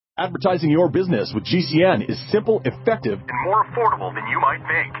Advertising your business with GCN is simple, effective, and more affordable than you might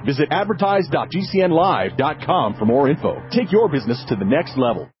think. Visit advertise.gcnlive.com for more info. Take your business to the next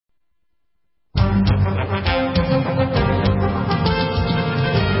level.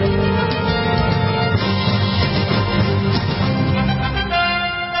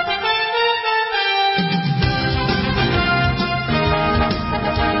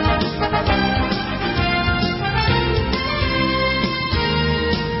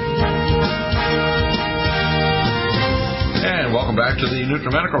 Welcome back to the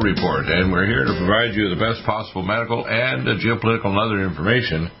NutriMedical Report, and we're here to provide you the best possible medical and geopolitical and other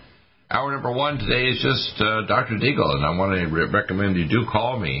information. Hour number one today is just Dr. Deagle, and I want to recommend you do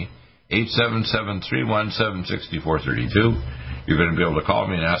call me, 877-317-6432. You're going to be able to call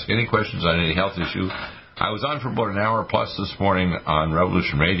me and ask any questions on any health issue. I was on for about an hour plus this morning on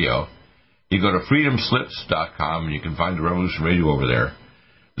Revolution Radio. You go to freedomslips.com, and you can find the Revolution Radio over there.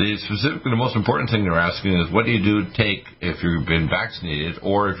 Specifically, the most important thing they're asking is, what do you do take if you've been vaccinated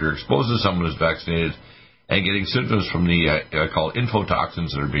or if you're exposed to someone who's vaccinated and getting symptoms from the called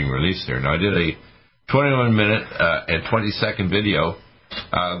infotoxins that are being released there. Now, I did a 21-minute and 20-second video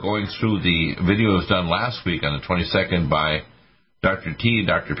going through the videos done last week on the 22nd by Dr. T and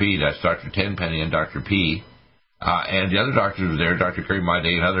Dr. P. That's Dr. Tenpenny and Dr. P. And the other doctors were there, Dr. Kerry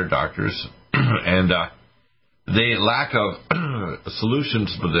Mydate and other doctors. And the lack of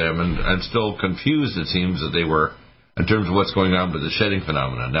solutions for them and still confused, it seems, that they were in terms of what's going on with the shedding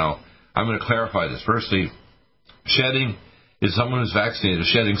phenomenon. Now, I'm going to clarify this. Firstly, shedding is someone who's vaccinated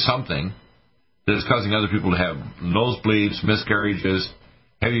shedding something that is causing other people to have nosebleeds, miscarriages,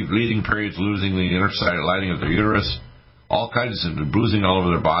 heavy bleeding periods, losing the inner side lining of their uterus, all kinds of bruising all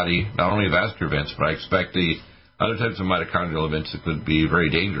over their body, not only vascular events, but I expect the other types of mitochondrial events that could be very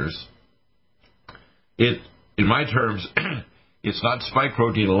dangerous. In my terms, it's not spike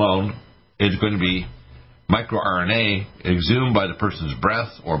protein alone. It's going to be microRNA exhumed by the person's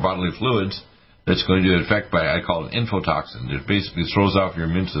breath or bodily fluids that's going to affect by, I call it infotoxin. It basically throws off your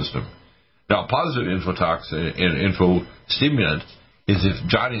immune system. Now, positive infotoxin, infostimulant, is if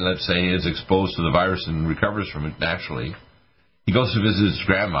Johnny, let's say, is exposed to the virus and recovers from it naturally. He goes to visit his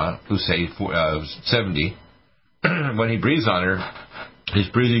grandma, who's, say, 70. When he breathes on her, he's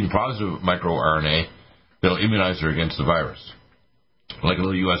breathing positive microRNA. They'll immunize her against the virus. Like a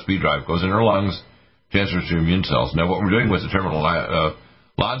little USB drive goes in her lungs, transfers to your immune cells. Now, what we're doing with the terminal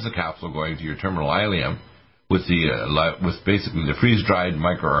Lonza capsule going to your terminal ileum with basically the freeze-dried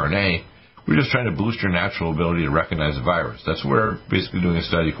microRNA, we're just trying to boost your natural ability to recognize the virus. That's what we're basically doing a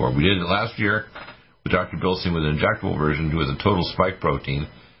study for. We did it last year with Dr. Bilstein with an injectable version who has a total spike protein.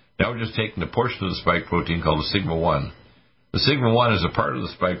 Now we're just taking the portion of the spike protein called the sigma-1. The sigma-1 is a part of the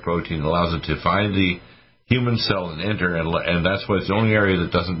spike protein that allows it to find the human cell and enter, and that's why it's the only area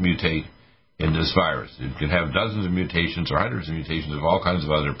that doesn't mutate in this virus. You can have dozens of mutations or hundreds of mutations of all kinds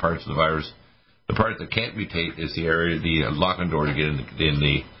of other parts of the virus. The part that can't mutate is the area, the locking door to get in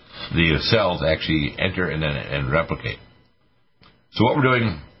the cells actually enter and replicate. So what we're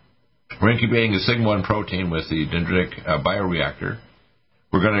doing, we're incubating a sigma-1 protein with the dendritic bioreactor.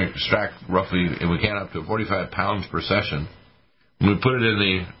 We're going to extract roughly, if we can, up to 45 pounds per session. When we put it in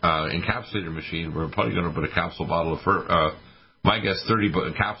the encapsulator machine, we're probably going to put a capsule bottle of, my guess, 30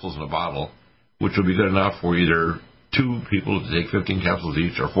 capsules in a bottle, which will be good enough for either 2 people to take 15 capsules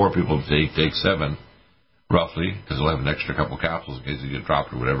each or 4 people to take 7, roughly, because they'll have an extra couple capsules in case they get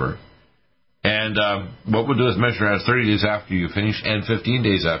dropped or whatever. And what we'll do is measure out 30 days after you finish and 15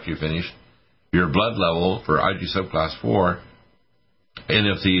 days after you finish your blood level for IG subclass 4. And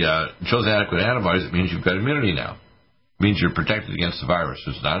if the shows adequate antibodies, it means you've got immunity now. Means you're protected against the virus.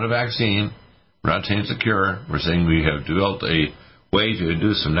 It's not a vaccine. We're not saying it's a cure. We're saying we have developed a way to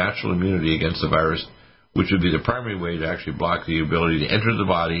induce some natural immunity against the virus, which would be the primary way to actually block the ability to enter the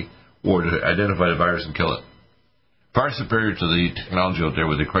body or to identify the virus and kill it. Far superior to the technology out there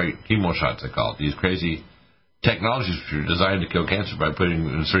with the chemo shots, I call it. These crazy technologies which are designed to kill cancer by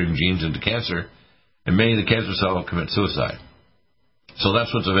inserting genes into cancer, and many of the cancer cells will commit suicide. So that's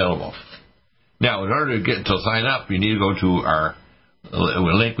what's available. Now, in order to sign up, you need to go to our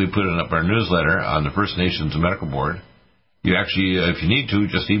link we put in up our newsletter on the First Nations Medical Board. You actually, if you need to,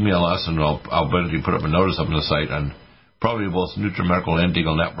 just email us, and I'll put up a notice up on the site on probably both NutriMedical and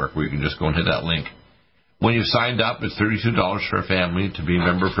Deagle Network, where you can just go and hit that link. When you've signed up, it's $32 for a family to be a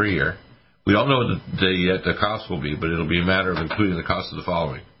member for a year. We don't know what the cost will be, but it'll be a matter of including the cost of the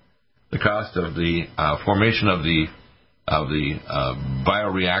following: the cost of the formation of the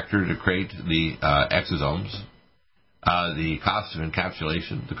bioreactor to create the exosomes, the cost of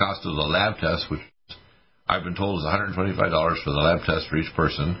encapsulation, the cost of the lab test, which I've been told is $125 for the lab test for each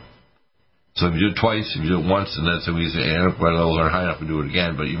person. So if you do it twice, if you do it once, and then so we say antibody levels aren't high enough, we do it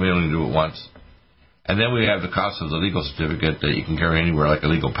again, but you may only do it once. And then we have the cost of the legal certificate that you can carry anywhere, like a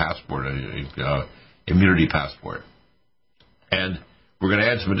legal passport, immunity passport. And we're going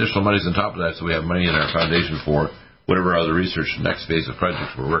to add some additional monies on top of that, so we have money in our foundation for whatever other research, the next phase of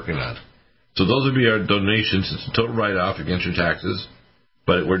projects we're working on. So those would be our donations. It's a total write-off against your taxes,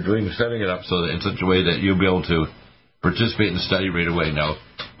 but we're setting it up so that in such a way that you'll be able to participate in the study right away. Now,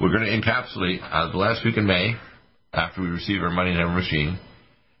 we're going to encapsulate the last week in May, after we receive our money in our machine.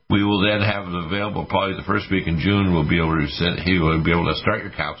 We will then have it available probably the first week in June. We'll be able to start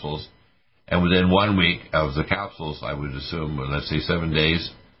your capsules, and within 1 week of the capsules, I would assume, let's say 7 days,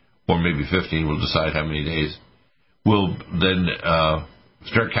 or maybe 15, we'll decide how many days. We'll then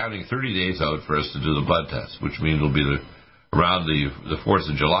start counting 30 days out for us to do the blood test, which means it'll be around the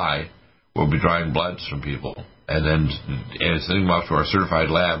 4th of July. We'll be drawing bloods from people and then sending them off to our certified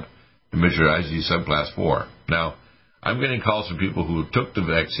lab to measure IgG subclass 4. Now, I'm getting calls from people who took the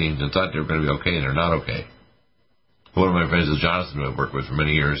vaccines and thought they were going to be okay, and they're not okay. One of my friends is Jonathan, who I've worked with for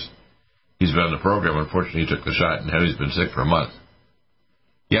many years. He's been on the program. Unfortunately, he took the shot, and now he's been sick for a month.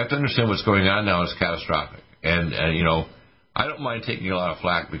 You have to understand what's going on now is catastrophic. And I don't mind taking a lot of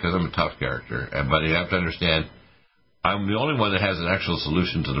flack because I'm a tough character. But you have to understand, I'm the only one that has an actual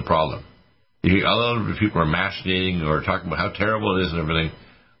solution to the problem. A lot of people are machinating or talking about how terrible it is and everything.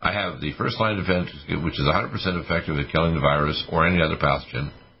 I have the first line defense, which is 100% effective at killing the virus or any other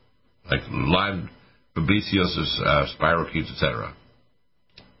pathogen, like Lyme, babesiosis, spirochetes, etc.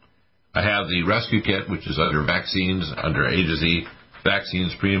 I have the rescue kit, which is under vaccines, under A to Z,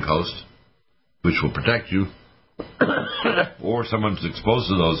 vaccines pre and post, which will protect you, or someone's exposed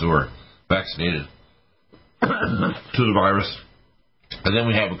to those who are vaccinated to the virus. And then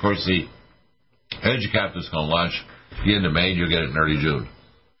we have, of course, the EduCap that's going to launch at the end of May, and you'll get it in early June.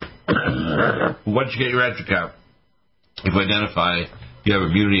 Once you get your EduCap, if you identify you have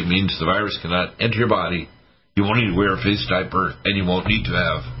immunity, it means the virus cannot enter your body. You won't need to wear a face diaper, and you won't need to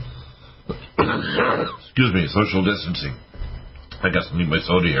have social distancing. I guess I need my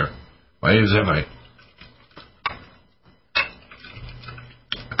soda here. Why is that my...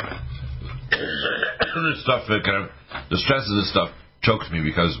 This stuff, the stress of this stuff chokes me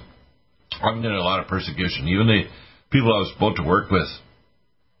because I'm getting a lot of persecution. Even the people I was supposed to work with,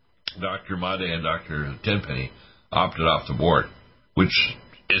 Dr. Made and Dr. Tenpenny, opted off the board, which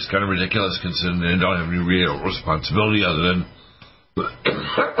is kind of ridiculous considering they don't have any real responsibility other than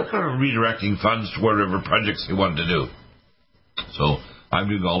redirecting funds to whatever projects they wanted to do. So I'm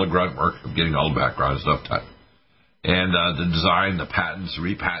doing all the grunt work of getting all the background stuff done. And the design, the patents,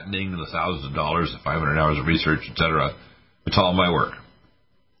 repatenting, the thousands of dollars, the 500 hours of research, etc. It's all my work.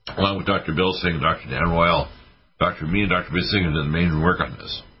 Along with Dr. Bill Singh, Dr. Dan Royal, me and Dr. Bill Singh did the main work on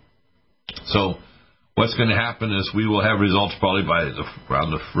this. So what's going to happen is we will have results probably by around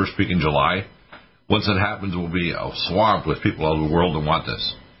the first week in July. Once that happens, we'll be swamped with people all over the world that want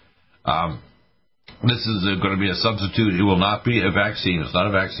this. This is going to be a substitute. It will not be a vaccine. It's not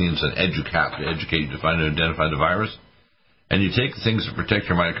a vaccine. It's an EduCap to educate you to find and identify the virus. And you take the things to protect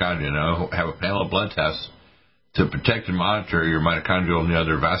your mitochondria. Now, have a panel of blood tests to protect and monitor your mitochondrial and the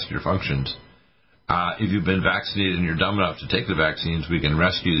other vascular functions. If you've been vaccinated and you're dumb enough to take the vaccines, we can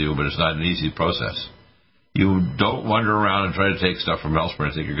rescue you, but it's not an easy process. You don't wander around and try to take stuff from elsewhere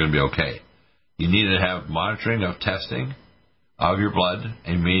and think you're going to be okay. You need to have monitoring of testing of your blood,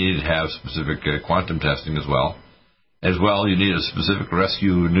 and you need to have specific quantum testing as well. As well, you need a specific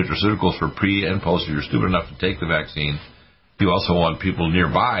rescue nutraceuticals for pre and post if you're stupid enough to take the vaccine. You also want people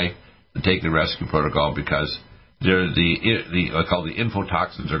nearby to take the rescue protocol because they're I call the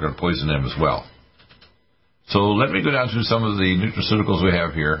infotoxins are going to poison them as well. So let me go down through some of the nutraceuticals we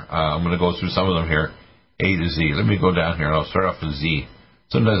have here. I'm going to go through some of them here, A to Z. Let me go down here, and I'll start off with Z.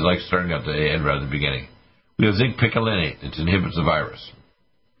 Sometimes I like starting at the end rather than the beginning. We have zinc picolinate. It inhibits the virus.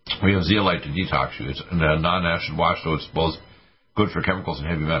 We have zeolite to detox you. It's a non-acid wash, so it's both good for chemicals and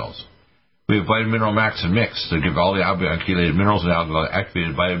heavy metals. We have vitamin mineral max and mix to give all the alkylated minerals and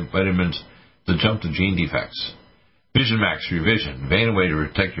activated vitamins to jump the gene defects. Vision max for your vision. Vein away to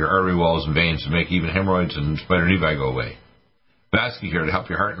protect your artery walls and veins to make even hemorrhoids and spider nevi go away. Vascular to help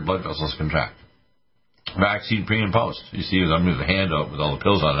your heart and blood vessels contract. Vaccine pre and post. You see, I'm using the handout with all the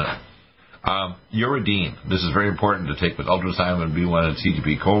pills on it. Uridine. This is very important to take with ultrasound B1 and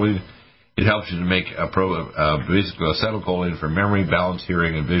CGP choline. It helps you to make basically acetylcholine for memory, balance,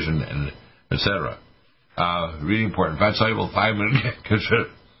 hearing, and vision, and etc. Really important. Fat soluble thiamine.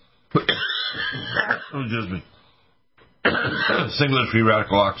 Excuse me. Singlet free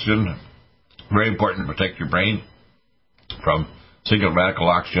radical oxygen. Very important to protect your brain from single radical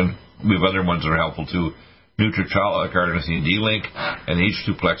oxygen. We have other ones that are helpful too. NutriTral, carnosine D-link, and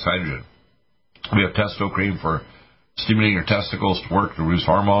H2-plex hydrogen. We have testo cream for stimulating your testicles to work to reduce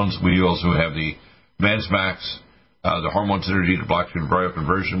hormones. We also have the Men's Max, the hormone synergy to block embryo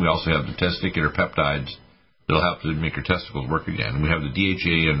conversion. We also have the testicular peptides that'll help to make your testicles work again. And we have the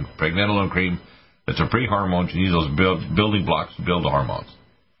DHA and pregnenolone cream. That's a pre-hormone. You need those building blocks to build the hormones.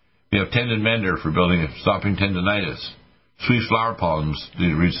 We have tendon mender for stopping tendonitis. Sweet flower pollens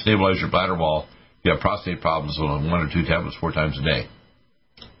to stabilize your bladder wall. If you have prostate problems, so 1 or 2 tablets 4 times a day.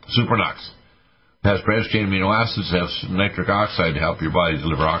 Supernox has branched chain amino acids, has nitric oxide to help your body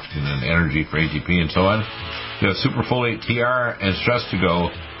deliver oxygen and energy for ATP and so on. You have Superfolate TR and Stress to Go,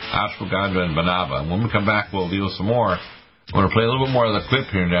 ashwagandha and banaba. And when we come back, we'll deal with some more. I'm going to play a little bit more of the clip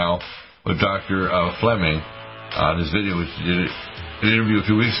here now with Dr. Fleming on his video, which he did an interview a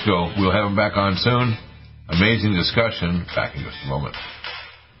few weeks ago. We'll have him back on soon. Amazing discussion. Back in just a moment.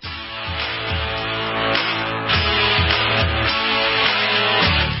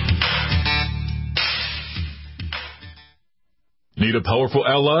 Need a powerful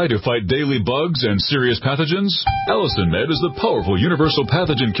ally to fight daily bugs and serious pathogens? AtoZNutriMeds is the powerful universal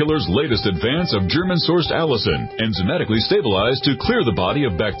pathogen killer's latest advance of German-sourced allicin, enzymatically stabilized to clear the body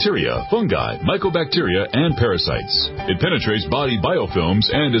of bacteria, fungi, mycobacteria, and parasites. It penetrates body biofilms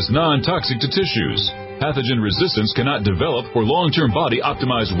and is non-toxic to tissues. Pathogen resistance cannot develop for long-term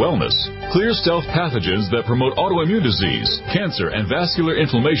body-optimized wellness. Clear stealth pathogens that promote autoimmune disease, cancer, and vascular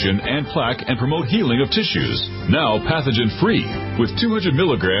inflammation and plaque and promote healing of tissues. Now pathogen-free. With 200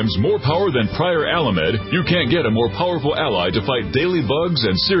 milligrams more power than prior Alamed, you can't get a more powerful ally to fight daily bugs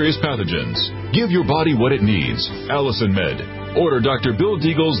and serious pathogens. Give your body what it needs. AtoZNutriMeds. Order Dr. Bill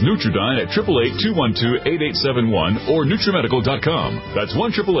Deagle's Nutridyne at 888-212-8871 or NutriMedical.com. That's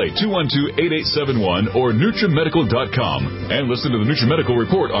 1-888-212-8871 or NutriMedical.com. And listen to the NutriMedical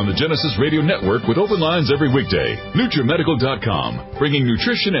Report on the Genesis Radio Network with open lines every weekday. NutriMedical.com, bringing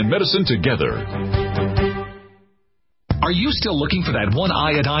nutrition and medicine together. Are you still looking for that one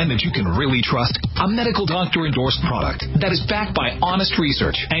iodine that you can really trust? A medical doctor-endorsed product that is backed by honest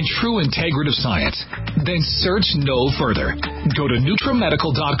research and true integrative science? Then search no further. Go to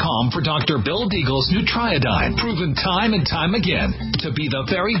NutriMedical.com for Dr. Bill Deagle's Nutriodine, proven time and time again to be the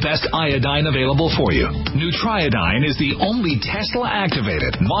very best iodine available for you. Nutriodine is the only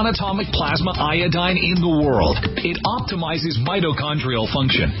Tesla-activated monatomic plasma iodine in the world. It optimizes mitochondrial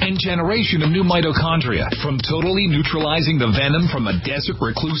function and generation of new mitochondria from totally neutralizing the venom from a desert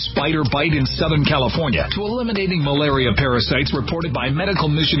recluse spider bite in Southern California to eliminating malaria parasites reported by medical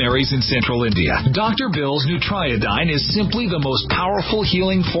missionaries in Central India. Dr. Bill's Nutriodine is simply the most powerful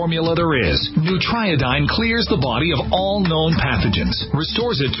healing formula there is. Nutriodine clears the body of all known pathogens,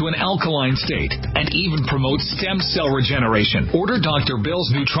 restores it to an alkaline state, and even promotes stem cell regeneration. Order Dr.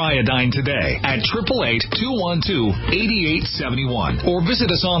 Bill's Nutriodine today at 888-212-8871 or visit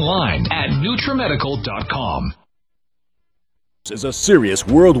us online at NutriMedical.com. Is a serious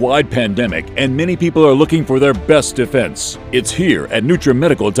worldwide pandemic, and many people are looking for their best defense. It's here at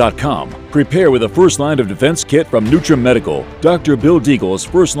NutriMedical.com. Prepare with a first line of defense kit from NutriMedical. Dr. Bill Deagle's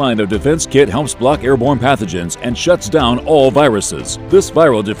first line of defense kit helps block airborne pathogens and shuts down all viruses. This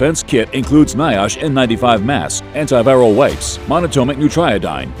viral defense kit includes NIOSH N95 mask, antiviral wipes, monatomic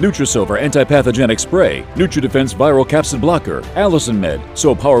Nutriodine, NutriSilver antipathogenic spray, NutriDefense viral capsid blocker, AtoZNutriMeds,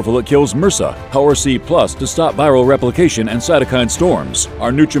 so powerful it kills MRSA, Power C Plus to stop viral replication and cytokine storms.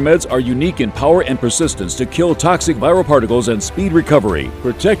 Our NutriMeds are unique in power and persistence to kill toxic viral particles and speed recovery.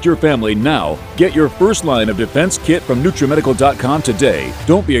 Protect your family now. Get your first line of defense kit from NutriMedical.com today.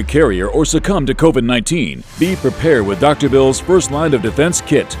 Don't be a carrier or succumb to COVID-19. Be prepared with Dr. Bill's first line of defense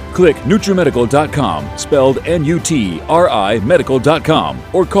kit. Click NutriMedical.com, spelled N-U-T-R-I Medical.com,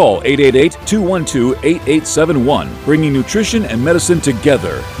 or call 888-212-8871, bringing nutrition and medicine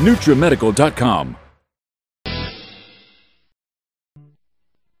together. NutriMedical.com.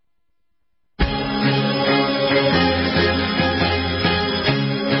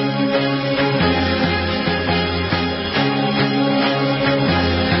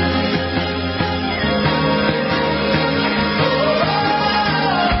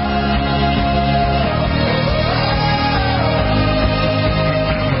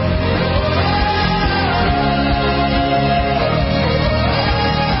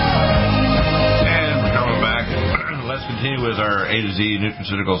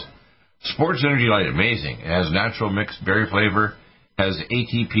 Nutraceuticals. Sports Energy Light, amazing. It has natural mixed berry flavor, has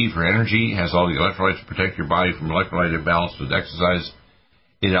ATP for energy, has all the electrolytes to protect your body from electrolyte imbalance with exercise.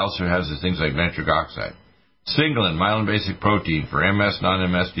 It also has the things like nitric oxide. Singulin, myelin basic protein for MS,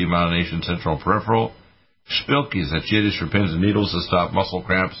 non-MS demyelination, central and peripheral. Spilkes, that's Yiddish for pins and needles to stop muscle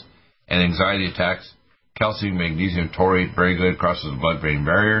cramps and anxiety attacks. Calcium, magnesium, taurate, very good, crosses the blood-brain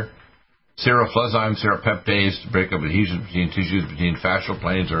barrier. Seroflozyme, serapeptase to break up adhesions between tissues between fascial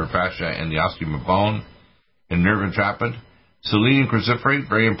planes or fascia and the osteum of bone and nerve entrapment. Selenium cruciferate,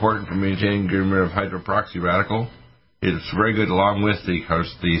 very important for maintaining getting rid of hydroperoxy radical. It's very good along with the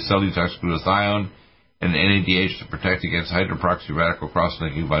cell detox glutathione and NADH to protect against hydroperoxy radical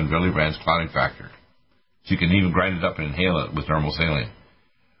cross-linking von Willebrand's clotting factor. So you can even grind it up and inhale it with normal saline.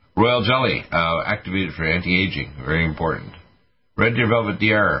 Royal jelly, activated for anti-aging, very important. Red deer velvet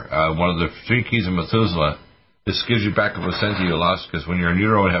DR, one of the 3 keys of Methuselah. This gives you back a placenta you lost, because when you're in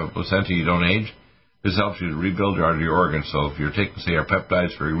utero and have a placenta, you don't age. This helps you to rebuild your organs. So if you're taking, say, our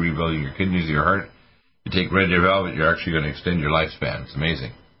peptides for rebuilding your kidneys or your heart, you take red deer velvet, you're actually going to extend your lifespan. It's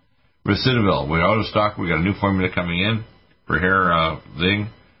amazing. Recidivil, we're out of stock. We got a new formula coming in for hair thing.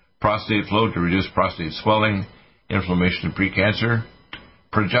 Prostate flow to reduce prostate swelling, inflammation, and precancer.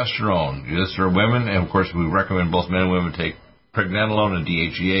 Progesterone, this is for women, and of course we recommend both men and women take pregnenolone and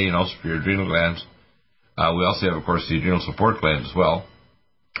DHEA, and also for your adrenal glands. We also have, of course, the adrenal support glands as well.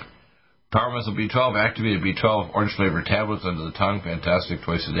 Power Muscle B12, activated B12, orange flavored tablets under the tongue, fantastic,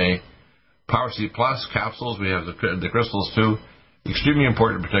 twice a day. Power C Plus capsules, we have the crystals too. Extremely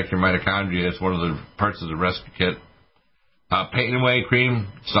important to protect your mitochondria. It's one of the parts of the rescue kit. Pain Away cream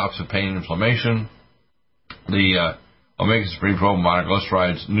stops the pain and inflammation. The Omega Supreme Pro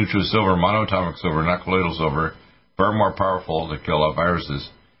monoglycerides, NutriSilver, monoatomic silver, not colloidal silver, far more powerful to kill off viruses.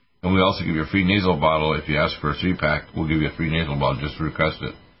 And we also give you a free nasal bottle. If you ask for a 3-pack, we'll give you a free nasal bottle just to request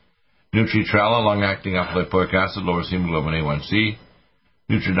it. Nutritrala, long-acting alpha-lipoic acid, lowers hemoglobin A1C.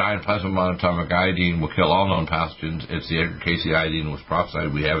 Nutridyne, plasma monatomic iodine, will kill all known pathogens. It's the Edgar Casey iodine was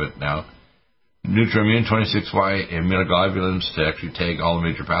prophesied. We have it now. NutriImmune, 26Y immunoglobulins to actually tag all the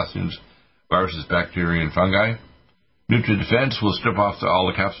major pathogens, viruses, bacteria, and fungi. NutriDefense will strip off all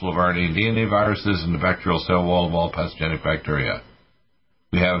the capsule of RNA and DNA viruses and the bacterial cell wall of all pathogenic bacteria.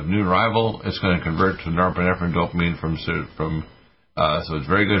 We have new arrival. It's going to convert to norepinephrine dopamine so it's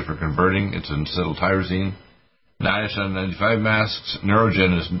very good for converting. It's in acetyltyrosine. 95 masks.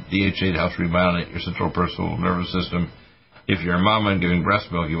 Neurogen is DHA to help remyelinate your central personal nervous system. If you're a mama and giving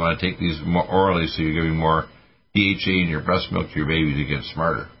breast milk, you want to take these more orally so you're giving more DHA in your breast milk to your baby to get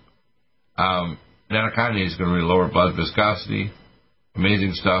smarter. Nattokinase is going to really lower blood viscosity.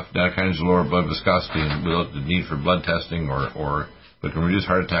 Amazing stuff. Nattokinase will lower blood viscosity and without the need for blood testing but can reduce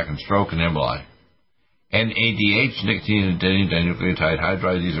heart attack and stroke and emboli. NADH, nicotine and dinucleotide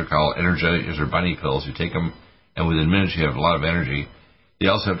hydride, these are called energetic, these are bunny pills. You take them and within minutes you have a lot of energy. They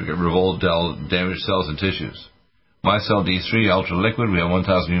also have to get rid of old damaged cells and tissues. MyCell D3, ultra liquid, we have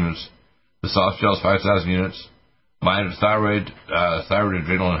 1,000 units. The soft gels, 5,000 units. Mine thyroid,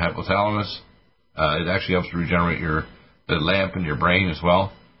 adrenal, and hypothalamus. It actually helps to regenerate the lamp in your brain as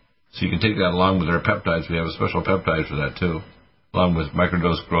well. So you can take that along with our peptides. We have a special peptide for that too, along with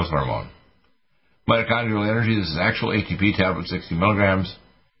microdose growth hormone. Mitochondrial energy, this is actual ATP tablet, 60 milligrams.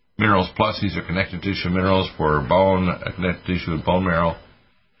 Minerals Plus, these are connective tissue minerals for bone, connective tissue and bone marrow.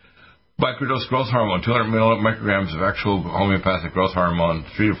 Microdose growth hormone, 200 micrograms of actual homeopathic growth hormone,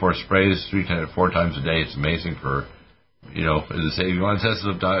 3 to 4 sprays, 3 to 4 times a day. It's amazing for, as I say, if you want a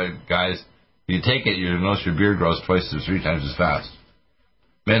sensitive diet, guys, if you take it, you'll notice your beard grows 2 to 3 times as fast.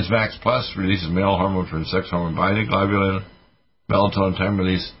 Men's Max Plus releases male hormone from sex hormone binding globulin, melatonin time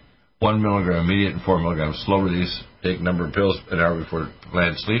release, 1 milligram immediate and 4 milligrams slow release. Take a number of pills an hour before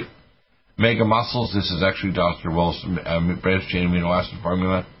planned sleep. Mega Muscles, this is actually Dr. Wells' branched chain amino acid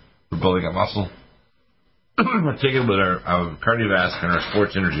formula for building up muscle. We're taking it with our Cardiovasc and our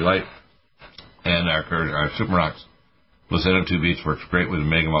Sports Energy Light and our Supernox. Placentum 2 Beats works great with the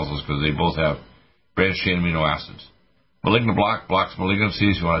Mega Muscles because they both have branched chain amino acids. Malignant Block blocks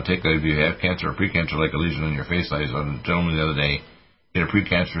malignancies. You want to take that if you have cancer or precancer, like a lesion on your face. I saw a gentleman the other day get a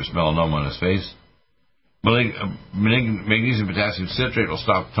precancerous melanoma on his face. Magnesium potassium citrate will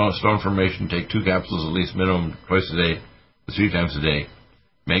stop stone formation. Take 2 capsules at least minimum twice a day, 3 times a day.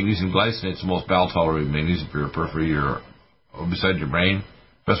 Magnesium glycinate is the most bowel-tolerated magnesium for your periphery or beside your brain.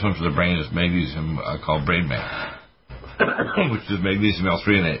 Best one for the brain is magnesium called Brain Mag, which is magnesium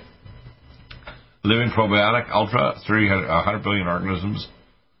L-threonate. Living Probiotic Ultra, 100 billion organisms.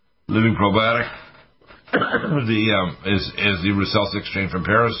 Living Probiotic is the Roussel's exchange from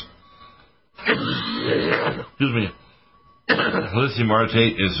Paris. Excuse me. Lithium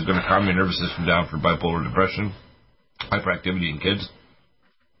orotate is going to calm your nervous system down for bipolar depression, hyperactivity in kids.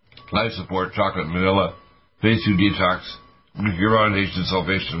 Life Support, chocolate and vanilla, phase 2 detox, urination,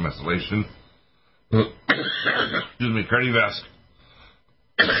 sulfation, and methylation. excuse me, cardiovascular.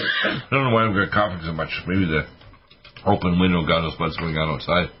 I don't know why I'm coughing so much. Maybe the open window got us what's going on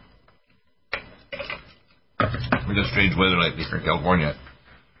outside. We got strange weather lately here in California.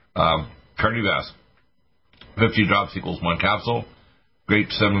 Cardiovascular. 50 drops equals 1 capsule. Great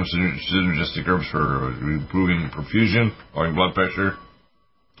 7 synergistic herbs for improving perfusion, lowering blood pressure,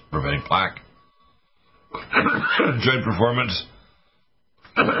 preventing plaque, joint performance,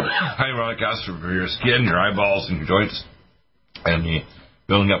 hyaluronic acid for your skin, your eyeballs, and your joints, and the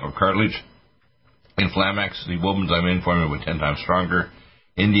building up of cartilage. Inflamax, the wobenzyme in formula with 10 times stronger.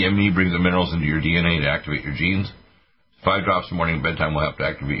 NDME brings the minerals into your DNA to activate your genes. 5 drops in morning and bedtime will help to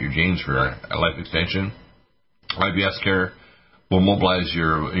activate your genes for a life extension. IBS care will mobilize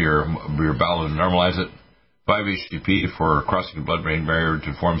your bowel and normalize it. 5-HTP for crossing the blood-brain barrier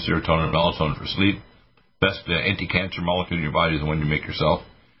to form serotonin and melatonin for sleep. Best anti-cancer molecule in your body is the one you make yourself.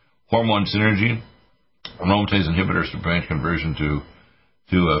 Hormone synergy, aromatase inhibitors to prevent conversion to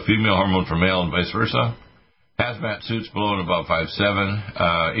a female hormone for male and vice versa. Hazmat suits below and above 5'7".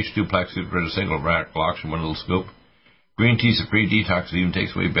 H2 Plex suit for a single radical oxygen, 1 little scoop. Green tea Supreme Detox, it even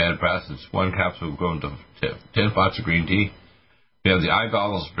takes away bad breath. It's 1 capsule going to 10 pots of green tea. You have the eye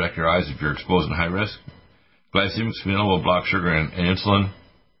goggles to protect your eyes if you're exposed and high risk. Glycemic spinel will block sugar and insulin.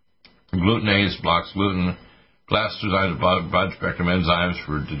 Glutenase blocks gluten. Glycosides broad spectrum enzymes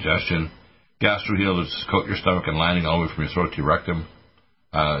for digestion. GastroHeal to coat your stomach and lining all the way from your throat to your rectum,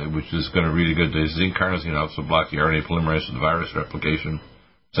 which is going to really good. The zinc carnosine also block the RNA polymerase of the virus replication.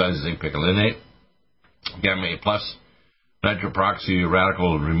 Besides zinc picolinate. Gamma A plus, nitroperoxy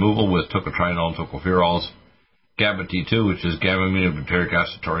radical removal with tocotrienol and tocopherols. GABA T2, which is gamma aminobutyric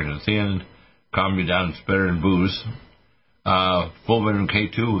acid, taurine, and theanine. Calm you down, it's better than booze. Full vitamin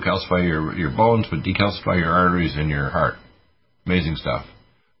K2 will calcify your bones, but decalcify your arteries and your heart. Amazing stuff.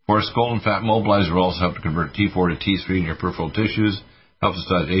 Forest Golden Fat Mobilizer will also help to convert T4 to T3 in your peripheral tissues. Helps to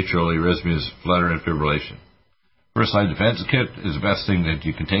stop atrial arrhythmias, flutter, and fibrillation. First Line Defense Kit is the best thing that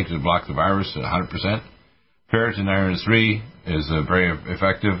you can take to block the virus at 100%. Ferritin Iron 3 is very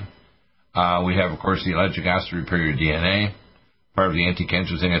effective. We have, of course, the ellagic acid to repair your DNA. Part of the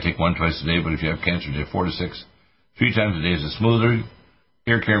anti-cancer thing, I take 1 twice a day, but if you have cancer, take 4 to 6. 3 times a day is a smoother.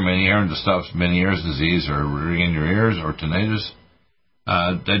 Ear care many ears stops many ears disease or ringing in your ears or tinnitus.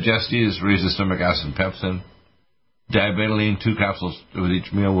 Digestes raises stomach acid and pepsin. Diabetoline, 2 capsules with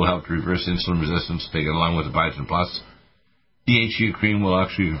each meal will help to reverse insulin resistance. Take it along with the Biotin Plus. DHEA cream will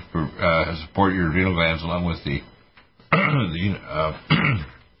actually support your adrenal glands along with the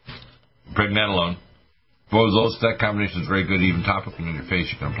pregnenolone. Both those, that combination is very good, even topically on your face.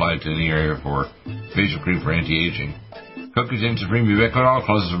 You can apply it to any area for facial cream for anti-aging. Cookies Supreme Ubiquinol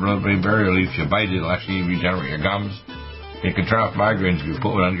closes the blood-brain barrier, leaves you bite it. It'll actually regenerate your gums. You can try off migraines if you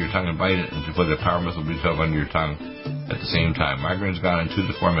put one under your tongue and bite it, and to put the power methyl B12 under your tongue at the same time. Migraines gone in 2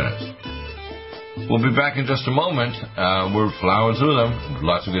 to 4 minutes. We'll be back in just a moment. We're plowing through them.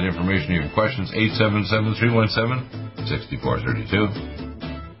 Lots of good information. You have questions,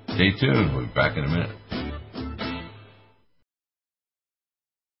 877-317-6432. Stay tuned. We'll be back in a minute.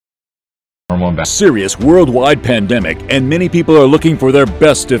 Serious worldwide pandemic, and many people are looking for their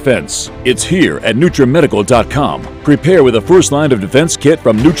best defense. It's here at NutriMedical.com. Prepare with a first line of defense kit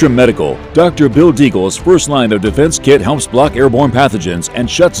from NutriMedical. Dr. Bill Deagle's first line of defense kit helps block airborne pathogens and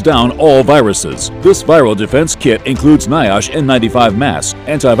shuts down all viruses. This viral defense kit includes NIOSH N95 mask,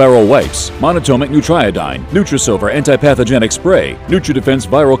 antiviral wipes, monatomic nutriodine, Nutrisilver antipathogenic spray, NutriDefense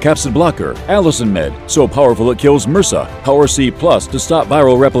viral capsid blocker, AtoZNutriMeds, so powerful it kills MRSA, Power C Plus to stop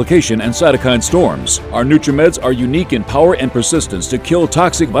viral replication and cytokine storms. Our NutriMeds are unique in power and persistence to kill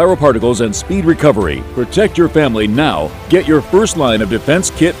toxic viral particles and speed recovery. Protect your family now. Get your first line of defense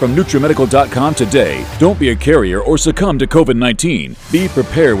kit from NutriMedical.com today. Don't be a carrier or succumb to COVID-19. Be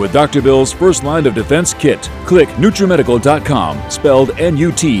prepared with Dr. Bill's first line of defense kit. Click NutriMedical.com, spelled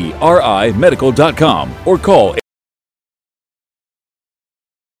NUTRI medical.com, or call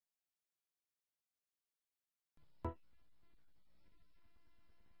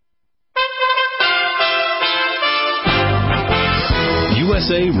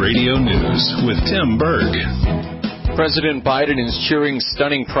USA Radio News with Tim Berg. President Biden is cheering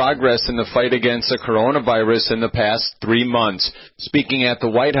stunning progress in the fight against the coronavirus in the past 3 months. Speaking at the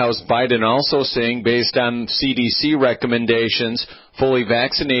White House, Biden also saying, based on CDC recommendations, fully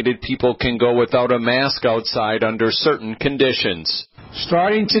vaccinated people can go without a mask outside under certain conditions.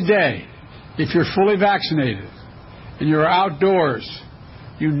 Starting today, if you're fully vaccinated and you're outdoors,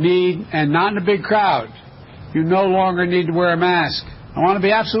 you need, and not in a big crowd, you no longer need to wear a mask. I want to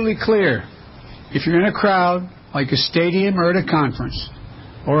be absolutely clear. If you're in a crowd, like a stadium or at a conference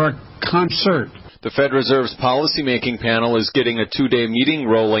or a concert. The Fed Reserve's policymaking panel is getting a 2-day meeting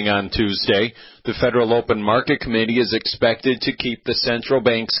rolling on Tuesday. The Federal Open Market Committee is expected to keep the central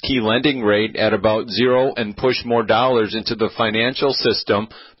bank's key lending rate at about zero and push more dollars into the financial system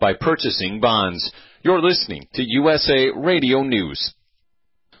by purchasing bonds. You're listening to USA Radio News.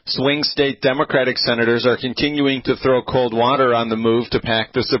 Swing state Democratic senators are continuing to throw cold water on the move to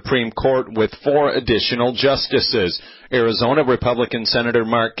pack the Supreme Court with 4 additional justices. Arizona Republican Senator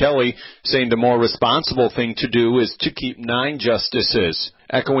Mark Kelly saying the more responsible thing to do is to keep 9 justices.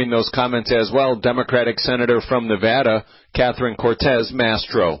 Echoing those comments as well, Democratic Senator from Nevada, Catherine Cortez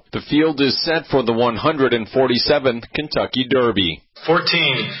Mastro. The field is set for the 147th Kentucky Derby.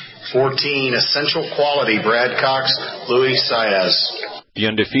 14 essential quality Brad Cox, Louis Saez. The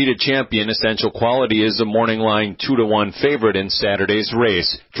undefeated champion, Essential Quality, is the morning line 2-1 favorite in Saturday's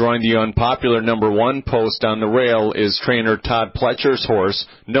race. Drawing the unpopular number 1 post on the rail is trainer Todd Pletcher's horse,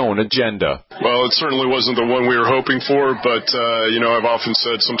 Known Agenda. Well, it certainly wasn't the one we were hoping for, but, I've often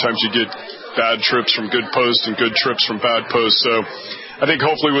said sometimes you get bad trips from good posts and good trips from bad posts. So I think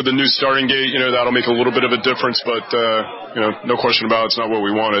hopefully with the new starting gate, that'll make a little bit of a difference, but, no question about it, it's not what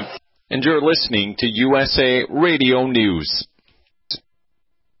we wanted. And you're listening to USA Radio News.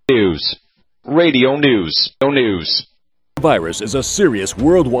 Radio News. Virus is a serious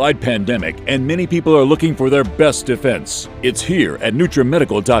worldwide pandemic, and many people are looking for their best defense. It's here at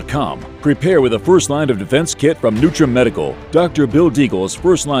NutriMedical.com. Prepare with a first line of defense kit from NutriMedical. Dr. Bill Deagle's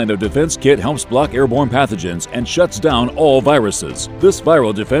first line of defense kit helps block airborne pathogens and shuts down all viruses. This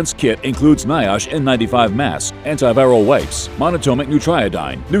viral defense kit includes NIOSH N95 mask, antiviral wipes, monatomic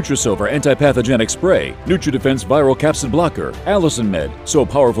Nutriodine, Nutrisilver antipathogenic spray, NutriDefense viral capsid blocker, AtoZNutriMeds, so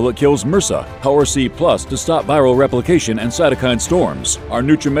powerful it kills MRSA, Power C Plus to stop viral replication and cytokine storms. Our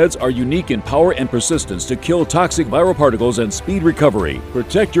NutriMeds are unique in power and persistence to kill toxic viral particles and speed recovery.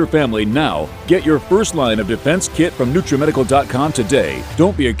 Protect your family now. Get your first line of defense kit from NutriMedical.com today.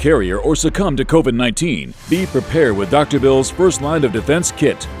 Don't be a carrier or succumb to COVID-19. Be prepared with Dr. Bill's first line of defense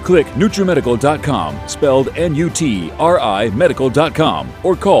kit. Click NutriMedical.com, spelled N-U-T-R-I medical.com,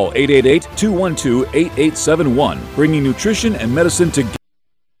 or call 888-212-8871, bringing nutrition and medicine together.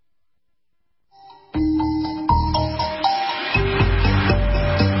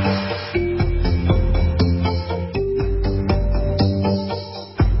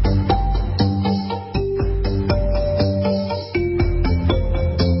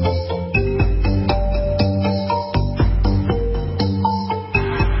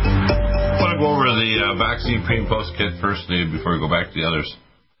 Pre and post kit first, before we go back to the others.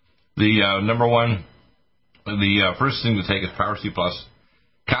 The number 1, the first thing to take is Power C Plus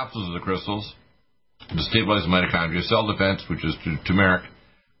capsules of the crystals to stabilize the mitochondria. Cell defense, which is turmeric.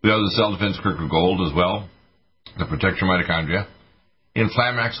 We have the cell defense Kirker Gold as well to protect your mitochondria.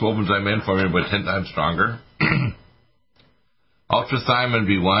 Inflamax Wobenzyme N formulated by 10 times stronger. Ultrathiamine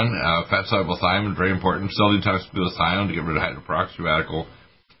B1, fat soluble thiamine, very important. Cell detox glutathione to get rid of hydroperoxy radical.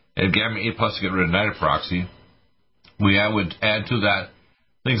 And gamma 8 plus to get rid of nitroperoxy. We would add to that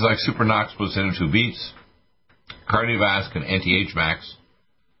things like Supernox plus N2 beats, Cardiovasc and Anti-Age Max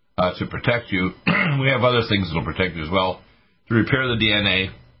to protect you. We have other things that will protect you as well. To repair the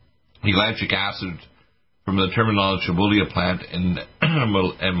DNA, ellagic acid from the terminal Shibuya plant and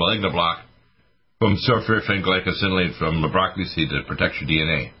Maligna block from sulforaphane glycosylate from the broccoli seed that protects your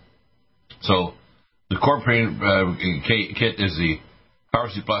DNA. So the core kit is the Power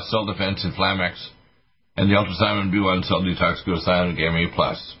C Plus Cell Defense Inflamax, and the Ultrathiamine B1 Cell Detox Glutathione and Gamma A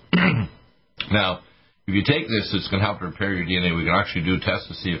Plus. Now, if you take this, it's going to help to repair your DNA. We can actually do tests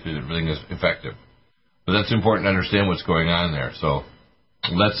to see if everything is effective. But that's important to understand what's going on there. So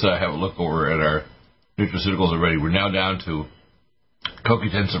let's have a look over at our nutraceuticals already. We're now down to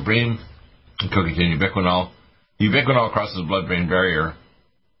CoQ10 Supreme and CoQ10 Ubiquinol. Ubiquinol crosses the blood-brain barrier.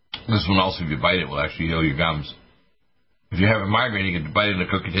 This one also, if you bite it, will actually heal your gums. If you have a migraine, you can bite into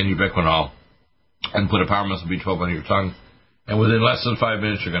CoQ10 Ubiquinol and put a Power Muscle B12 under your tongue, and within less than 5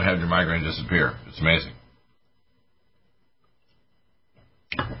 minutes, you're going to have your migraine disappear. It's amazing.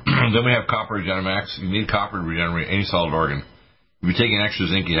 Then we have Copper Regenemax. You need copper to regenerate any solid organ. If you're taking extra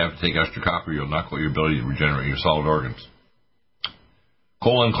zinc, you have to take extra copper. You'll knock out your ability to regenerate your solid organs.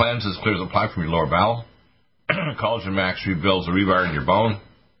 Colon Cleanses clears the plaque from your lower bowel. Collagen Max rebuilds the rebar in your bone,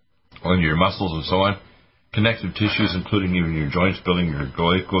 under your muscles, and so on. Connective tissues, including even your joints, building your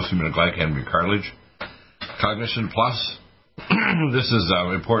glycosaminoglycan and your cartilage. Cognition Plus. This is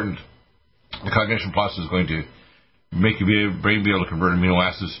important. The Cognition Plus is going to make your brain be able to convert amino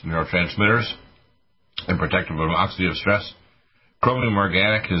acids to neurotransmitters and protect you from oxidative stress. Chromium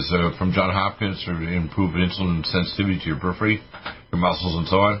Organic is from Johns Hopkins to improve insulin sensitivity to your periphery, your muscles, and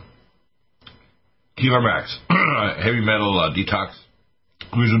so on. Max, heavy metal detox,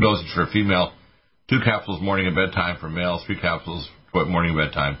 usual dosage for a female, 2 capsules morning and bedtime. For males, 3 capsules morning and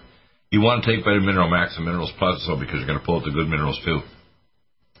bedtime. You want to take Vitamin Mineral Max and Minerals Plus, so because you're going to pull out the good minerals too.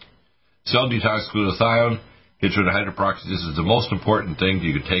 Cell detox glutathione gets rid of hydroperoxy. This is the most important thing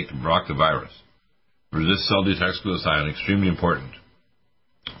you can take to block the virus. Resist cell detox glutathione, extremely important.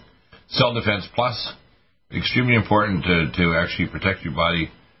 Cell Defense Plus, extremely important to actually protect your body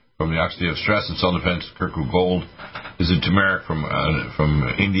from the oxidative stress. And Cell Defense Kirkwood Gold is a turmeric from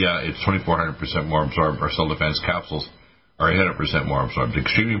India. It's 2,400% more absorbed. Our Cell Defense capsules are 800% more absorbed.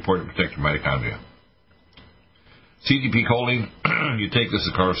 Extremely important to protect your mitochondria. CDP choline, you take this,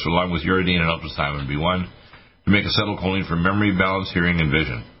 of course, along with uridine and ultrasound B1 to make acetylcholine for memory, balance, hearing, and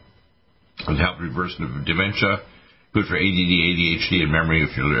vision. It will help reverse dementia, good for ADD, ADHD, and memory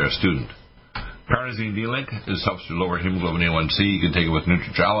if you're a student. Carnosine D-Link, this helps to lower hemoglobin A1C. You can take it with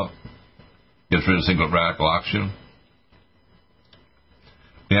Nutrijalop. Gets rid of single radical oxygen.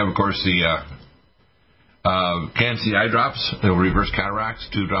 We have, of course, the Can-C eye drops. They will reverse cataracts,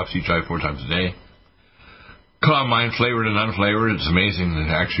 2 drops each eye 4 times a day. Calm Mind, flavored and unflavored. It's amazing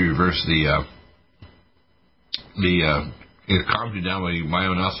to actually reverse it calms you down with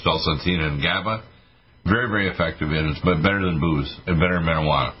myoinositol, xanthine, and GABA. Very, very effective, and it's better than booze and better than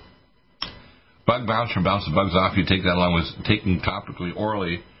marijuana. Bug Bounce for bounce the bugs off. You take that along with taking topically,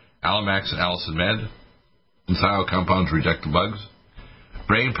 orally, Alamax and AtoZNutriMeds. Methyl compounds reject the bugs.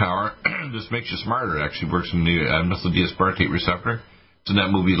 Brain Power. This makes you smarter. It actually works in the methyl D-aspartate receptor. It's in that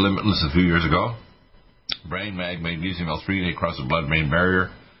movie Limitless a few years ago. Brain Mag, magnesium L3, they cross the blood-brain barrier.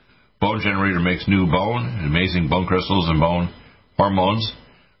 Bone Generator makes new bone, amazing bone crystals and bone hormones.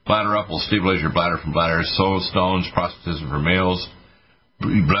 Bladder Up will stabilize your bladder from bladder soul stones, prostatism for males.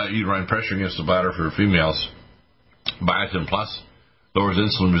 Uterine pressure against the bladder for females. Biotin Plus lowers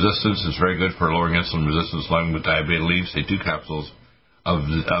insulin resistance. It's very good for lowering insulin resistance along with diabetes. Take 2 capsules of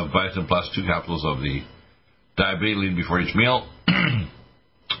Biotin Plus, 2 capsules of the diabetes before each meal.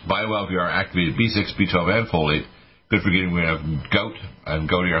 BioLVR activated B6, B12, and folate. Good for getting rid of gout and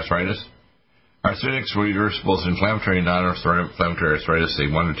gouty arthritis. Arthritics will reverse both inflammatory and non-inflammatory arthritis.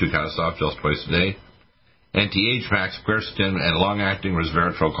 Say 1 or 2 kind of soft gels twice a day. Anti-age Max, quercetin, and long-acting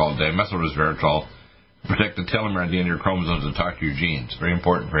resveratrol called dimethyl resveratrol protect the telomere at the end of your chromosomes and talk to your genes. Very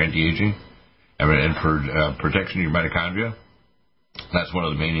important for anti-aging and for protection of your mitochondria. That's one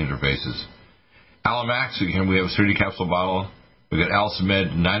of the main interfaces. Alamax, again, we have a 30 capsule bottle. We got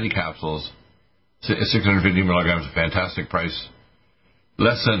AtoZNutriMeds, 90 capsules, 650 milligrams, a fantastic price.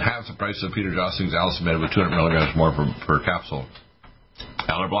 Less than half the price of Peter Josling's AtoZNutriMeds with 200 milligrams more per capsule.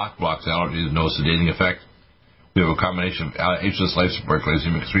 Allerblock blocks allergies, no sedating effect. We have a combination of ageless life support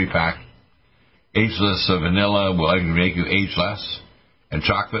glycemic 3-pack. Ageless vanilla will make you age less. And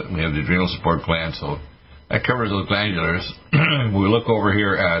chocolate, we have the adrenal support gland, so that covers those glandulars. We look over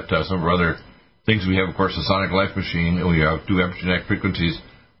here at some of our other things. We have, of course, the Sonic Life Machine, and we have 2 epigenetic frequencies.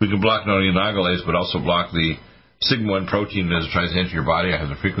 We can block not only anologase, but also block the sigma-1 protein as it tries to enter your body. I have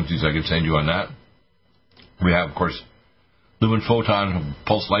the frequencies I can send you on that. We have, of course, Lumen Photon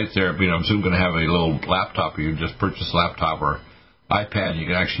Pulse Light Therapy, and I'm soon going to have a little laptop where you can just purchase a laptop or iPad. You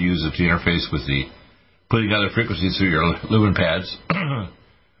can actually use it to interface with putting other frequencies through your Lumen pads.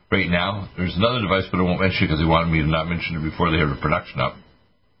 Right now, there's another device, but I won't mention it because they wanted me to not mention it before they have the production up.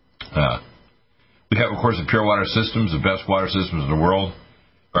 We have, of course, the Pure Water Systems, the best water systems in the world.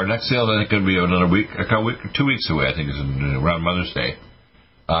 Our next sale, I think, going to be another week, 2 weeks away, I think, is around Mother's Day.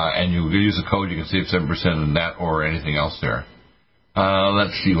 And you use the code, you can save 7% on that or anything else there.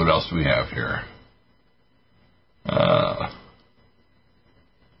 Let's see, what else do we have here?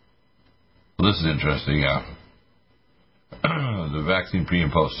 This is interesting, the vaccine pre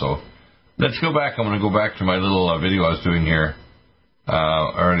and post. So let's go back. I'm going to go back to my little video I was doing here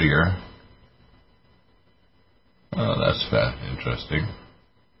earlier. That's interesting.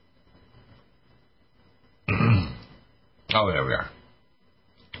 Oh, there we are.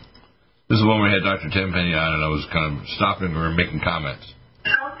 This is when we had Dr. Tim Penny on, and I was kind of stopping and making comments.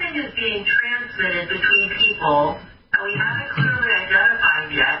 Something is being transmitted between people, and we haven't clearly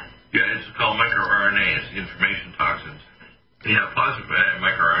identified yet. Yeah, it's called microRNA. It's the information toxins. You have positive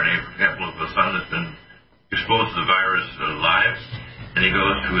microRNA, for example, of a son that's been exposed to the virus live, and he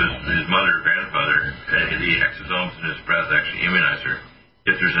goes to his mother or grandfather, and the exosomes in his breath actually immunize her.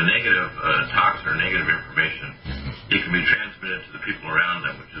 If there's a negative toxin or negative information, it can be transmitted to the people around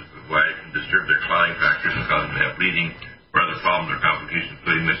them, which is why it can disturb their clotting factors and cause them to have bleeding or other problems or complications,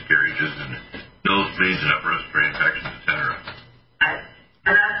 including miscarriages and nosebleeds and upper respiratory infections, etc.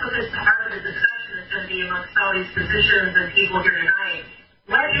 And that's what this part of the discussion is going to be amongst all these physicians and people here tonight.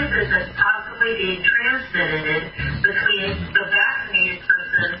 What is it that's possibly possibly being transmitted between the vaccinated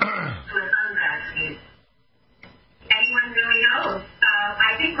person to an unvaccinated. Anyone really knows?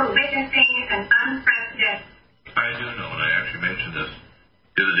 I think we're witnessing an unprecedented. I do know, and I actually mentioned this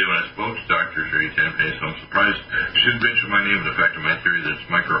the other day when I spoke to Dr. Sherry Tempeh, so I'm surprised she didn't mention my name. The fact of my theory that it's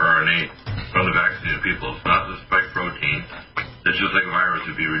microRNA from the vaccinated people. It's not the spike protein. It's just like a virus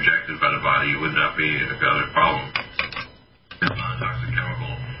would be rejected by the body. It would not be a problem. It's not a toxic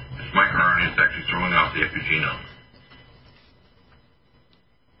chemical. It's microRNA. It's actually throwing off the epigenome.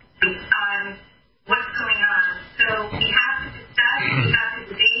 What's going on? So we have to discuss, we have to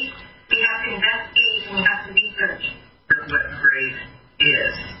debate, we have to investigate, and we have to research what grace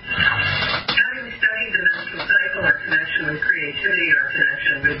is. Having studied the menstrual cycle, our connection with creativity, our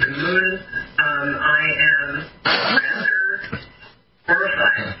connection with the moon, I am rather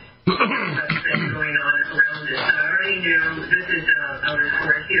horrified what's been going on around this. I already knew, this is a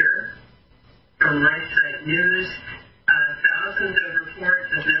report here from LifeSite News. Thousands of reports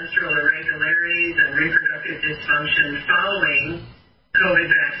of menstrual irregularities and reproductive dysfunction following COVID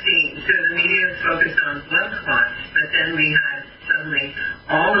vaccine. So the media is focused on blood clots, but then we had suddenly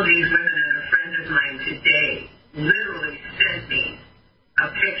all of these women, and a friend of mine today literally sent me a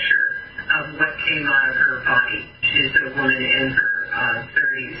picture of what came out of her body. She's a woman in her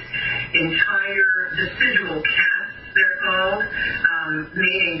 30s. Entire decidual casts, they're called,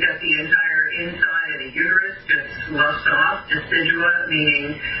 meaning that the entire inside of the uterus just sloughs off. Decidua,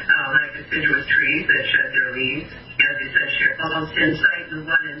 meaning like deciduous trees that shed their leaves. As you said, share almost insight in 1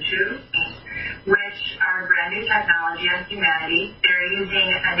 and 2. Which are brand new technology on humanity. They're using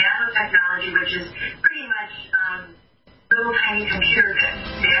a nanotechnology, which is pretty much little tiny computer bits.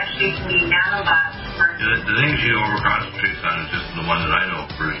 They actually can be nanobots. The thing she over-concentrates on is just the one that I know,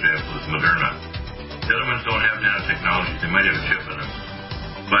 for example, is Moderna. The other ones don't have nanotechnology. They might have a chip in them.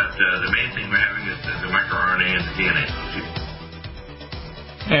 But the main thing we're having is the microRNA and the DNA.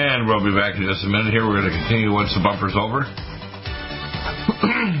 And we'll be back in just a minute here. We're going to continue once the bumper's over.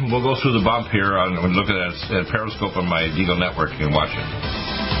 We'll go through the bump here. I'm looking at Periscope on my Deagle Network. You can watch it.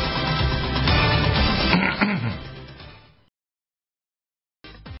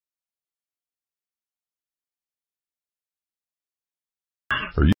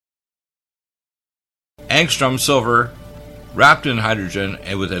 Angstrom silver wrapped in hydrogen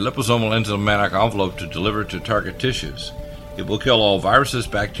and with a liposomal enzymatic envelope to deliver to target tissues. It will kill all viruses,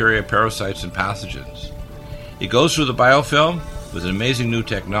 bacteria, parasites, and pathogens. It goes through the biofilm with an amazing new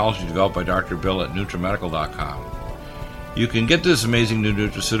technology developed by Dr. Bill at NutriMedical.com. You can get this amazing new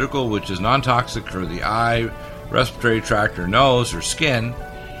nutraceutical, which is non-toxic for the eye, respiratory tract, or nose, or skin,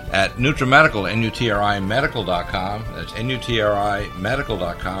 at NutriMedical, NutriMedical.com. That's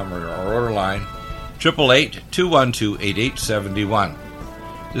NutriMedical.com, or our order line 888-212-8871.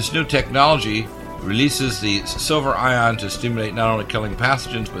 This new technology releases the silver ion to stimulate not only killing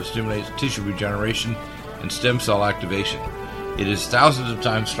pathogens, but stimulates tissue regeneration and stem cell activation. It is thousands of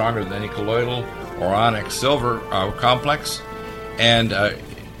times stronger than any colloidal or onyx silver complex, and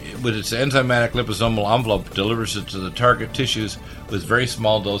with its enzymatic liposomal envelope, delivers it to the target tissues with very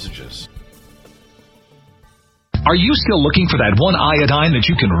small dosages. Are you still looking for that one iodine that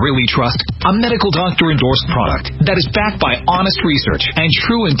you can really trust? A medical doctor endorsed product that is backed by honest research and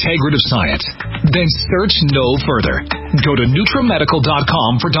true integrative science? Then search no further. Go to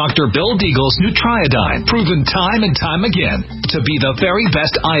NutriMedical.com for Dr. Bill Deagle's Nutriodine, proven time and time again to be the very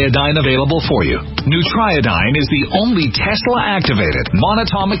best iodine available for you. Nutriodine is the only Tesla-activated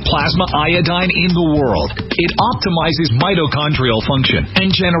monatomic plasma iodine in the world. It optimizes mitochondrial function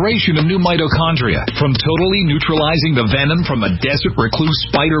and generation of new mitochondria, from totally neutralizing the venom from a desert recluse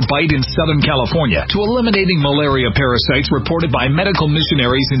spider bite in Southern California to eliminating malaria parasites reported by medical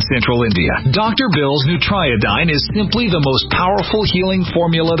missionaries in Central India. Dr. Bill's Nutriodine is simply the most powerful healing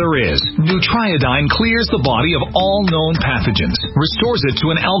formula there is. Nutriodine clears the body of all known pathogens, restores it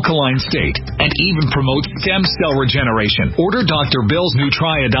to an alkaline state, and even promotes stem cell regeneration. Order Dr. Bill's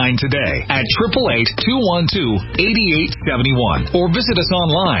Nutriodine today at 888-212-8871 or visit us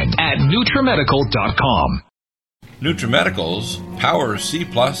online at NutriMedical.com. NutriMedical's Power C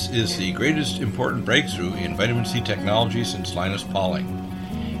Plus is the greatest important breakthrough in vitamin C technology since Linus Pauling.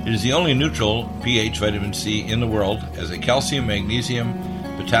 It is the only neutral pH vitamin C in the world as a calcium, magnesium,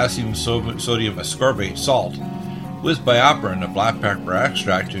 potassium, sodium ascorbate salt with BioPerine, a black pepper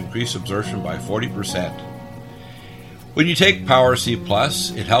extract, to increase absorption by 40%. When you take Power C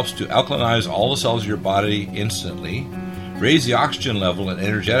Plus, it helps to alkalinize all the cells of your body instantly, raise the oxygen level and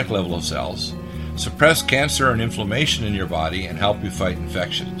energetic level of cells, suppress cancer and inflammation in your body, and help you fight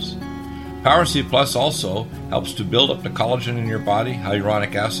infections. Power C Plus also helps to build up the collagen in your body,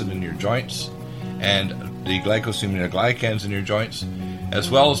 hyaluronic acid in your joints, and the glycosaminoglycans in your joints, as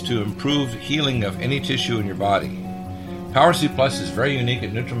well as to improve healing of any tissue in your body. Power C Plus is very unique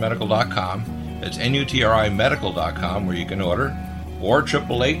at NutriMedical.com. It's NutriMedical.com where you can order, or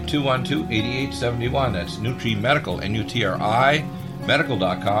 888-212-8871. That's NutriMedical,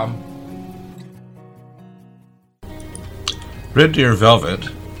 NutriMedical.com. Red Deer Velvet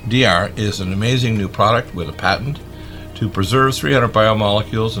DR is an amazing new product with a patent to preserve 300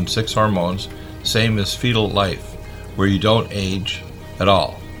 biomolecules and 6 hormones, same as fetal life, where you don't age at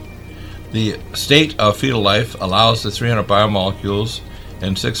all. The state of fetal life allows the 300 biomolecules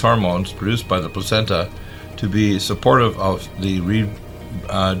and 6 hormones produced by the placenta to be supportive of the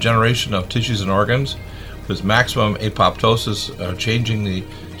regeneration of tissues and organs, with maximum apoptosis, changing the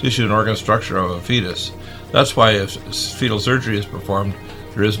tissue and organ structure of a fetus. That's why if fetal surgery is performed,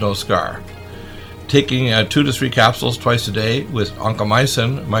 there is no scar. Taking 2 to 3 capsules twice a day with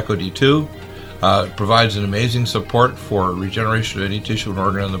oncomycin, Myco D2, provides an amazing support for regeneration of any tissue and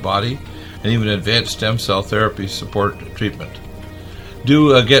organ in the body, and even advanced stem cell therapy support treatment.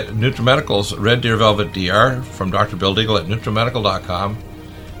 Do get NutriMedical's Red Deer Velvet DR from Dr. Bill Deagle at NutriMedical.com,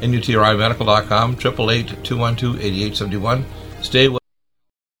 NutriMedical.com, 888-212-8871. Stay well.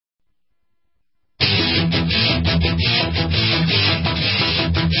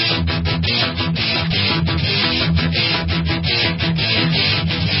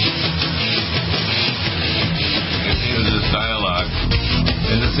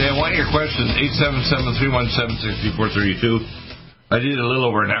 Questions 877-317-6432. I did a little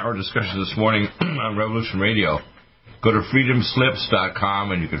over an hour discussion this morning on Revolution Radio. Go to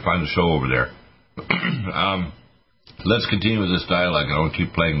freedomslips.com and you can find the show over there. Let's continue with this dialogue. I won't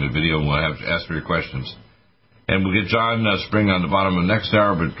keep playing the video, and we'll have to ask for your questions. And we'll get John Spring on the bottom of the next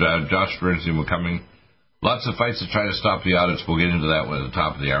hour, but Josh Bernstein will come in. Lots of fights to try to stop the audits. We'll get into that one at the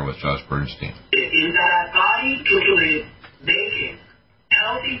top of the hour with Josh Bernstein. Is that body-calculated making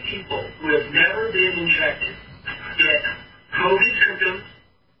healthy people who have never been infected get COVID symptoms,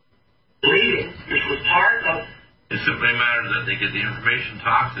 bleeding, which was part of... It's simply a matter that they get the information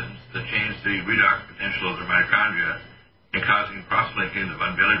toxins that change the redox potential of their mitochondria and causing cross-linking of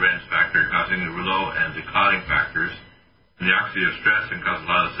unbelly branch factor, causing the rouleau and the clotting factors, and the oxidative stress, and cause a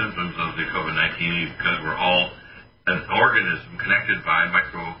lot of symptoms of the COVID-19 because we're all an organism connected by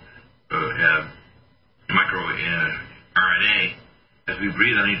micro RNA. As we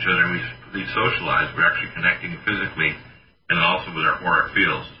breathe on each other and we socialize, we're actually connecting physically and also with our auric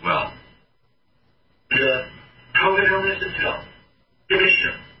fields as well. The COVID illness itself,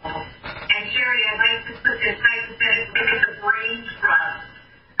 division. And Sherry, I'd like to put this hypothetical at the brain trust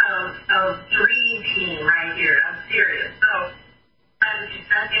of Dream Team right here. I'm serious. So, she's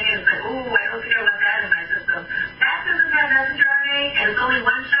testing it and it's like, ooh, I don't think I want that in my system. That doesn't have messenger RNA and it's only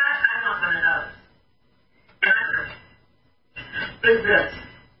one shot. I want one of those. Is this.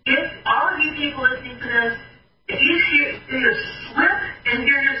 If all of you people listening to this, if you slip and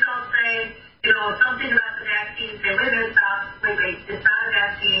hear yourself say, something about the vaccine, say, wait a minute, stop, wait, it's not a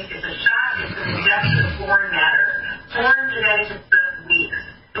vaccine, it's a shot, it's an injection of foreign matter. Foreign genetics is weeks.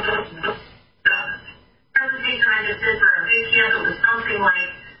 The presentation I just did for a big cancel was something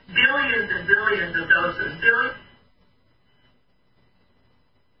like billions and billions of doses,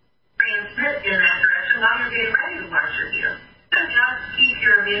 transmit in that direction while you're getting ready to wash your hands. Just keep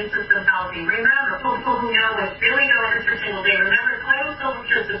your immune system healthy. Remember, people who know what's really going every single day. Remember, Clay Silver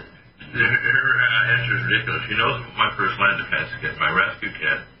System. Her answer is ridiculous. She knows my first line defense kit, my rescue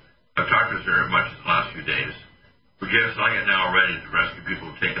kit. I've talked to her as much as the last few days. We're selling it now already to rescue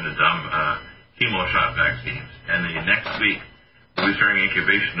people who've taken the dumb chemo shot vaccines. And the next week, we'll be starting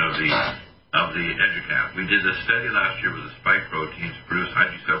incubation of the EduCap. We did a study last year with the spike proteins to produce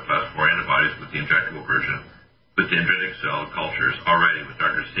IgG class 4 antibodies with the injectable version, with the dendritic cell cultures already with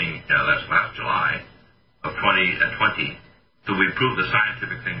Dr. Singh, that's last July of 2020. So we proved the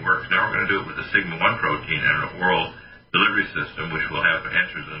scientific thing works. Now we're going to do it with the sigma-1 protein and an oral delivery system, which will have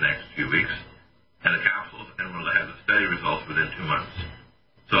answers in the next few weeks, and the capsules, and we'll have the study results within 2 months.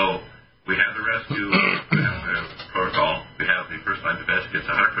 So we have the rescue protocol. We have the first-line defense kits,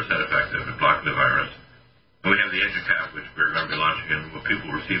 100% effective at blocking the virus. And we have the EduCap, which we're going to be launching in, where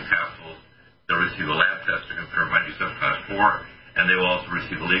people receive capsules. They'll receive a lab test to confirm IgG class 4, and they will also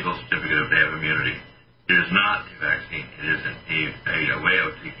receive a legal certificate if they have immunity. It is not a vaccine. It is a way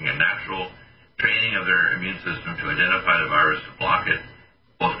of taking a natural training of their immune system to identify the virus, to block it,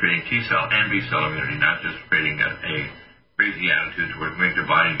 both creating T-cell and B-cell immunity, not just creating a crazy attitude to where make the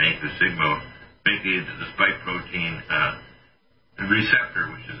body make the spike protein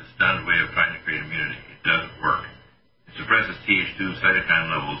receptor, which is a stunned way of trying to create immunity. It doesn't work. It suppresses Th2 cytokine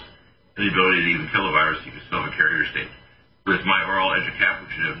levels and the ability to even kill a virus. You can still have a carrier state. With my oral EduCap, we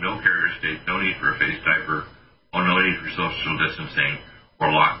should have no carrier state, no need for a face diaper, or no need for social distancing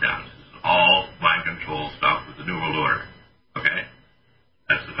or lockdowns. This is all mind control stuff with the New World Order. Okay?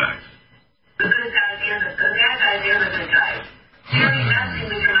 That's the facts. The good guys and the bad guys and the good guys. You're investing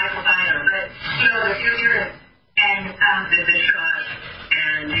with your microbiome, but, you know, if you're and the shot,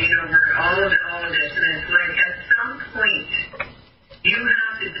 and, you know, we're all of this, and it's like at some point, you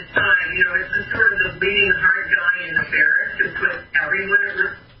have to decide, you know, it's the sort of the bleeding heart guy in the barracks to put everyone at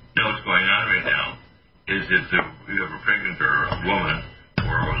risk. No, what's going on right now is if you have a pregnant or a woman,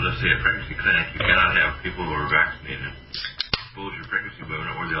 or let's say a pregnancy clinic, you cannot have people who are vaccinated expose your pregnancy women,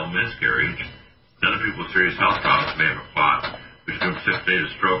 or they'll miscarriage. Other people with serious health problems may have a clot, which can precipitate a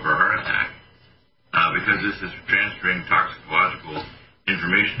stroke or a heart attack. Because this is transferring toxicological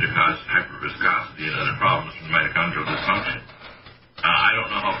information to cause hyperviscosity and other problems from mitochondrial dysfunction. I don't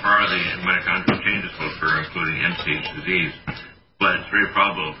know how far the mitochondrial changes will occur, including end-stage disease, but it's very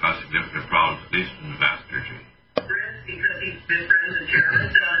probable it'll cause significant problems, at least in the vascular chain. Because he's been friends with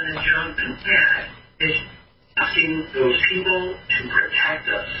terrorists on the jump and Pat is asking those people to protect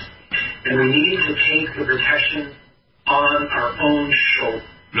us. And we need to take the protection on our own shoulder.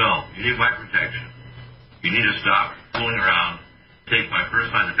 No, you need my protection. You need to stop fooling around, take my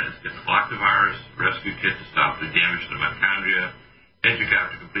first line of defense kit to block the virus, rescue kit to stop the damage to the mitochondria, EduCap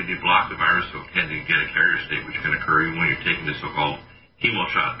to completely block the virus so it can't get a carrier state, which can occur even when you're taking the so-called chemo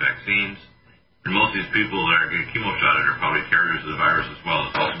shot vaccines. And most of these people that are getting chemo shotted are probably carriers of the virus as well.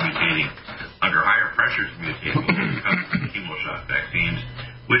 It's also mutating under higher pressures, mutating because of the chemo shot vaccines,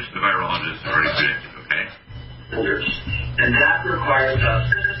 which the virologists have already predicted, okay? And that requires us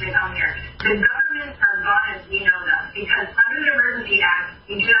to come here. The governments are gone as we know them, because under the Emergency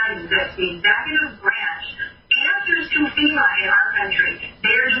Act, you do not exist. The executive branch answers to FEMA in our country.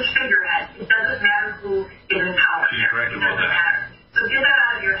 They're just figureheads. It doesn't matter who is in power. She's correct about that. Matter. So get that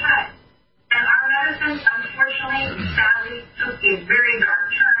out of your head. And our medicine, unfortunately, sadly, took a very dark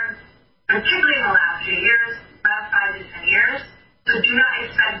turn, particularly in the last few years, last 5 to 10 years. So do not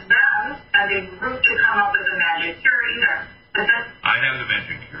expect them as a group to come up with a magic cure either. I have the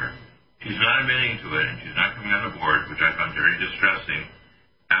magic cure. She's not admitting to it, and she's not coming on the board, which I found very distressing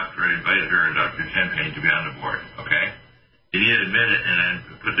after I invited her and Dr. Tenpenny to be on the board, okay? You need to admit it, and then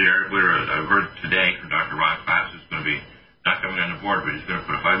put the I've heard today from Dr. Ron Class, who's going to be not coming on the board, but he's going to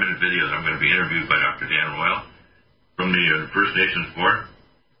put a 5-minute video that I'm going to be interviewed by Dr. Dan Royal from the First Nations Board,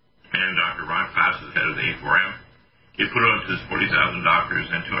 and Dr. Ron Class is head of the A4M. He put it to his 40,000 doctors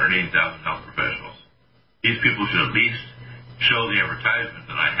and 280,000 health professionals. These people should at least show the advertisement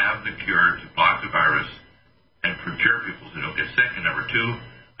that I have the cure to block the virus and procure people so they don't get sick. And number 2,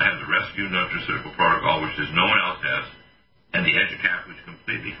 I have the rescue nutraceutical protocol, which is no one else has, and the EduCap, which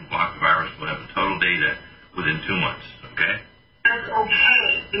completely can block the virus. We'll have the total data within 2 months, okay? That's okay,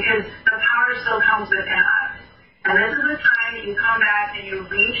 because the power still comes within us. And this is the time that you come back and you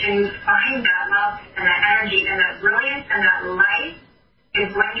reach and you find that love and that energy and that brilliance and that light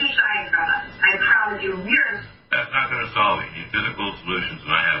is going to shine from us. I promise you, that's not going to solve it. You need physical solutions,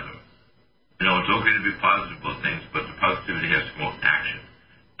 and I have them. You know, it's okay to be positive about things, but the positivity has to go in action,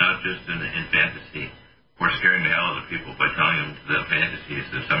 not just in fantasy or scaring the hell out of people by telling them the fantasies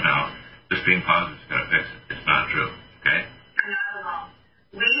that somehow just being positive is going to fix it. It's not true, okay? I'm not alone.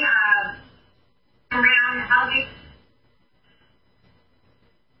 We have around how many...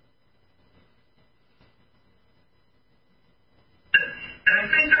 And I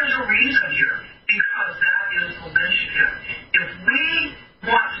think there's a reason here, because that is the linchpin. If we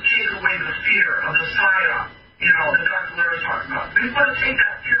want to take away the fear of the psyop, you know, that Dr. Larry's talking about, if we want to take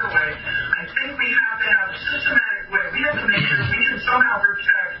that fear away, I think we have to have a systematic way. We have to make sure we can somehow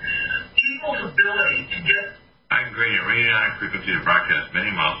protect people's ability to get... I can create a radionic frequency to broadcast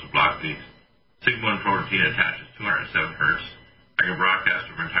many miles to block these. SignUP protein attaches 207 hertz. I can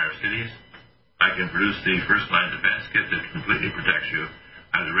broadcast over entire cities. I can produce the first-line defense kit that completely protects you.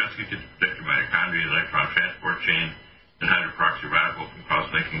 I have the rescue kit to protect your mitochondria and electron transport chain and hydroperoxy radical from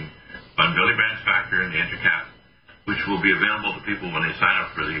cross-linking von Willebrand's factor and the EduCap, which will be available to people when they sign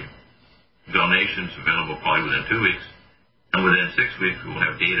up for the donations, available probably within 2 weeks. And within 6 weeks, we will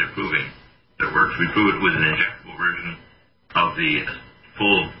have data proving that it works. We prove it with an injectable version of the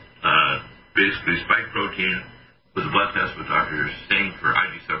full, basically spike protein with a blood test with Dr. Singh for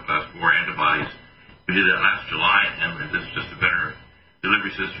IG subclass 4 antibodies. We did that last July, and this is just a better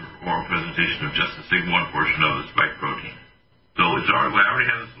delivery system for oral presentation of just the SignUP portion of the spike protein. So it's I already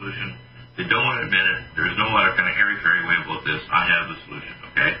have the solution. They don't want to admit it. There's no other kind of airy-fairy way about this. I have the solution,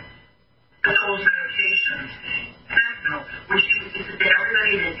 okay? Those medications, which is that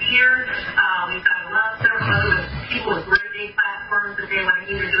everybody that's here, we've got a lot of several people with great big platforms that they want to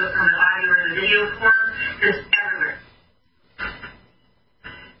either do it from the audio or the video form, just everywhere.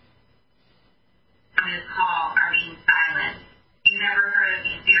 On this call are being silent. You've never heard of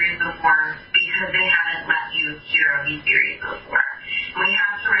these theories before because they haven't let you hear of these theories before. We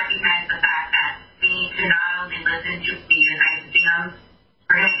have to recognize the fact that we need to not only listen to the nice DMs,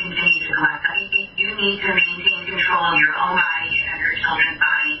 we're going to continue to collect them. You need to maintain control of your own body and your children's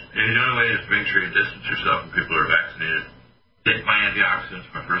body. And the only way is to make sure you distance yourself from people who are vaccinated. Take my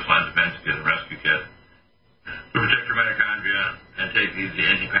antioxidants, my first line defense kit and rescue kit. To protect your mitochondria and take these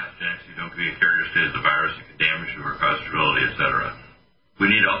antipathogenics so you don't be a carrier state of the virus that can damage you or cause sterility, etc. We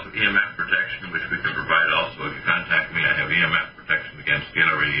need also EMF protection, which we can provide also. If you contact me, I have EMF protection against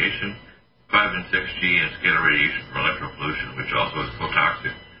scalar radiation, 5 and 6G, and scalar radiation from electropollution, which also is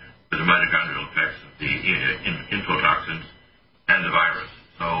co-toxic to the mitochondrial effects of the infotoxins and the virus.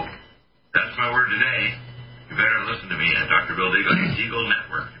 So that's my word today. You better listen to me at Dr. Bill Deagle, Deagle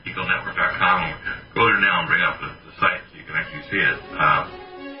Network, DeagleNetwork.com. Go there now and bring up the site so you can actually see it.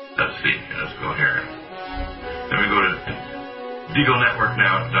 Let's see. Let's go here. Then we go to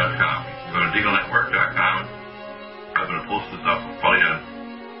DeagleNetworkNow.com. Go to DeagleNetwork.com. I'm going to post this up probably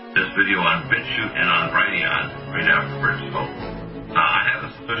on this video on BitChute and on Brighteon right afterwards. So I have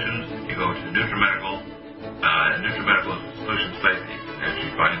the solutions. You go to NutriMedical. NutriMedical is the solution site that you can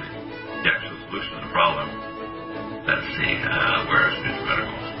actually find the actual solution to the problem. Let's see, where is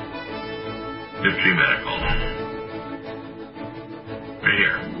NutriMedical? NutriMedical. Right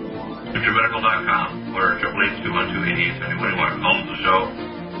here. NutriMedical.com or 888-212-8871. You want to call into the show,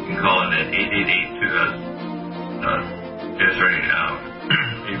 you can call in at 888-2...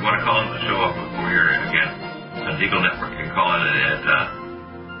 if you want to call into the show up before you're, again, on Deagle Network, you can call in at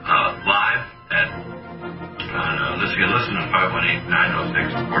live at... listen to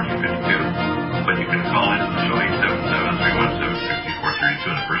 518-906-1452. But you can call into the show 877-317-6432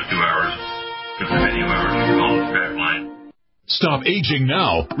 in the first 2 hours. If there's any hours, you call the Skype line. Stop aging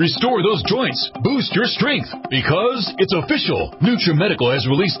now. Restore those joints. Boost your strength. Because it's official. NutriMedical has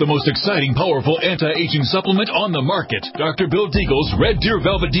released the most exciting, powerful anti-aging supplement on the market. Dr. Bill Deagle's Red Deer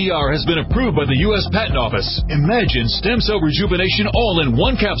Velvet DR has been approved by the U.S. Patent Office. Imagine stem cell rejuvenation all in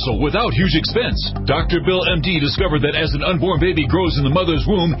one capsule without huge expense. Dr. Bill MD discovered that as an unborn baby grows in the mother's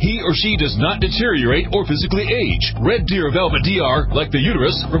womb, he or she does not deteriorate or physically age. Red Deer Velvet DR, like the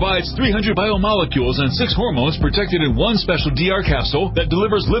uterus, provides 300 biomolecules and 6 hormones protected in one special DR capsule that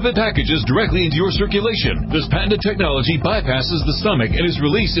delivers lipid packages directly into your circulation. This patented technology bypasses the stomach and is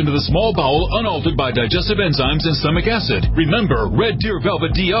released into the small bowel unaltered by digestive enzymes and stomach acid. Remember, Red Deer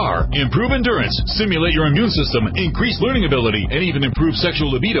Velvet DR. Improve endurance, stimulate your immune system, increase learning ability, and even improve sexual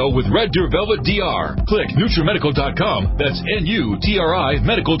libido with Red Deer Velvet DR. Click NutriMedical.com. That's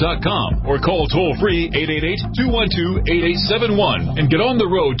NutriMedical.com. Or call toll-free 888-212-8871 and get on the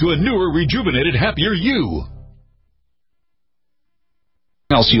road to a newer, rejuvenated, happier you.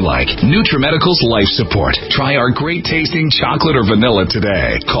 Else you like. NutriMedical's Life Support. Try our great tasting chocolate or vanilla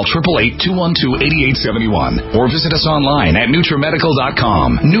today. Call 888-212-8871 or visit us online at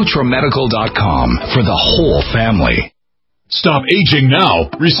NutriMedical.com. NutriMedical.com for the whole family. Stop aging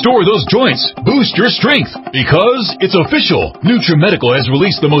now. Restore those joints. Boost your strength. Because it's official. NutriMedical has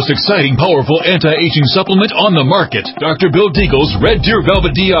released the most exciting, powerful anti-aging supplement on the market. Dr. Bill Deagle's Red Deer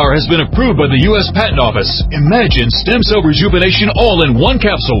Velvet DR has been approved by the U.S. Patent Office. Imagine stem cell rejuvenation all in one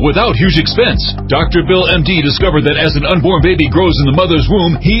capsule without huge expense. Dr. Bill MD discovered that as an unborn baby grows in the mother's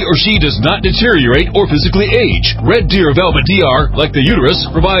womb, he or she does not deteriorate or physically age. Red Deer Velvet DR, like the uterus,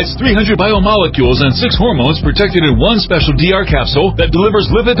 provides 300 biomolecules and 6 hormones protected in one special DR capsule that delivers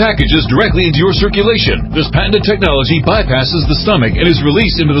lipid packages directly into your circulation. This patented technology bypasses the stomach and is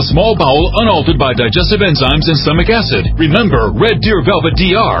released into the small bowel unaltered by digestive enzymes and stomach acid. Remember, Red Deer Velvet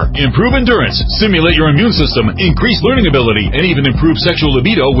DR. Improve endurance, stimulate your immune system, increase learning ability, and even improve sexual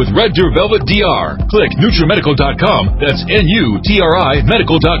libido with Red Deer Velvet DR. Click NutriMedical.com. That's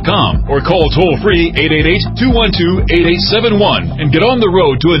NutriMedical.com. Or call toll-free 888-212-8871 and get on the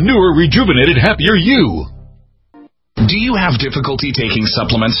road to a newer, rejuvenated, happier you. Do you have difficulty taking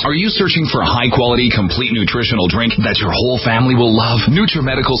supplements? Are you searching for a high-quality, complete nutritional drink that your whole family will love?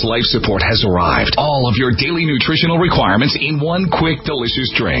 NutriMedical's Life Support has arrived. All of your daily nutritional requirements in one quick, delicious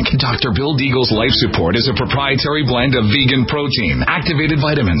drink. Dr. Bill Deagle's Life Support is a proprietary blend of vegan protein, activated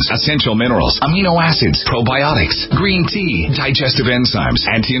vitamins, essential minerals, amino acids, probiotics, green tea, digestive enzymes,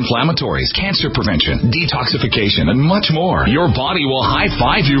 anti-inflammatories, cancer prevention, detoxification, and much more. Your body will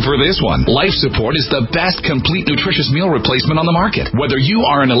high-five you for this one. Life Support is the best complete nutritious meal replacement on the market. Whether you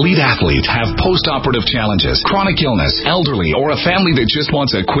are an elite athlete, have post-operative challenges, chronic illness, elderly, or a family that just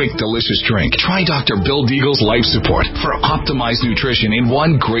wants a quick, delicious drink, try Dr. Bill Deagle's Life Support for optimized nutrition in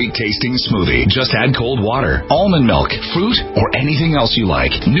one great tasting smoothie. Just add cold water, almond milk, fruit, or anything else you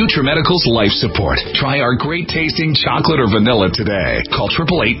like. NutriMedical's Life Support. Try our great tasting chocolate or vanilla today. Call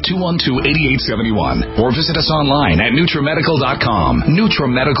 888-212-8871 or visit us online at NutriMedical.com.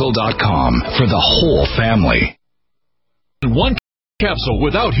 NutriMedical.com for the whole family. One capsule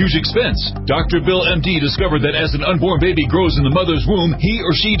without huge expense. Dr. Bill MD discovered that as an unborn baby grows in the mother's womb, he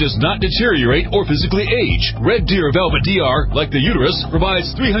or she does not deteriorate or physically age. Red Deer Velvet DR, like the uterus,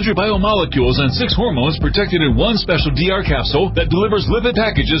 provides 300 biomolecules and 6 hormones protected in one special DR capsule that delivers lipid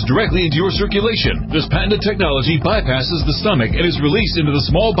packages directly into your circulation. This patented technology bypasses the stomach and is released into the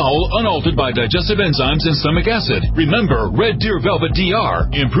small bowel unaltered by digestive enzymes and stomach acid. Remember, Red Deer Velvet DR.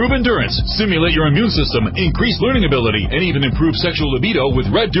 Improve endurance, stimulate your immune system, increase learning ability, and even improve sexual libido with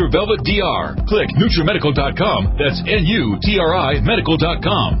Red Deer Velvet DR. Click NutriMedical.com, that's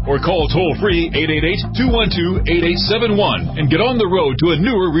NutriMedical.com, or call toll-free 888-212-8871 and get on the road to a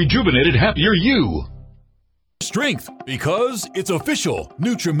newer, rejuvenated, happier you. Strength, because it's official.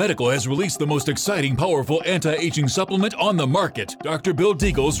 NutriMedical has released the most exciting, powerful anti-aging supplement on the market. Dr. Bill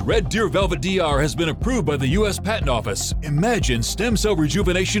Deagle's Red Deer Velvet DR has been approved by the U.S. Patent Office. Imagine stem cell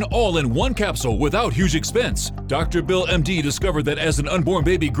rejuvenation all in one capsule without huge expense. Dr. Bill MD discovered that as an unborn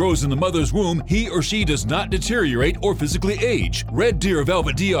baby grows in the mother's womb, he or she does not deteriorate or physically age. Red Deer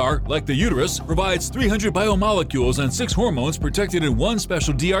Velvet DR, like the uterus, provides 300 biomolecules and 6 hormones protected in one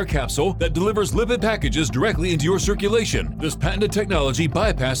special DR capsule that delivers lipid packages directly into your circulation. This patented technology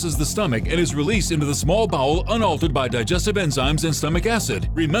bypasses the stomach and is released into the small bowel unaltered by digestive enzymes and stomach acid.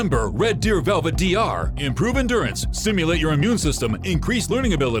 Remember, Red Deer Velvet DR. Improve endurance, stimulate your immune system, increase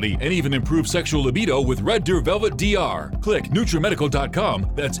learning ability, and even improve sexual libido with Red Deer Velvet DR. Click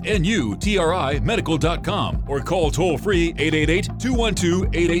NutriMedical.com, that's NutriMedical.com, or call toll-free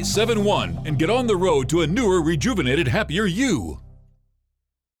 888-212-8871 and get on the road to a newer, rejuvenated, happier you.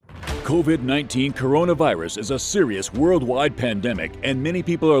 COVID-19 coronavirus is a serious worldwide pandemic, and many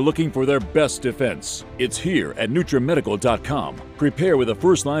people are looking for their best defense. It's here at NutriMedical.com. Prepare with a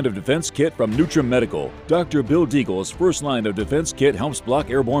first line of defense kit from NutriMedical. Dr. Bill Deagle's first line of defense kit helps block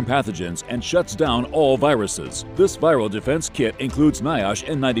airborne pathogens and shuts down all viruses. This viral defense kit includes NIOSH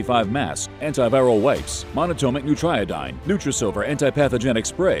N95 masks, antiviral wipes, monatomic Nutriodine, Nutrisilver antipathogenic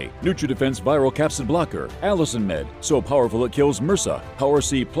spray, NutriDefense viral capsid blocker, AtoZNutriMeds, so powerful it kills MRSA, Power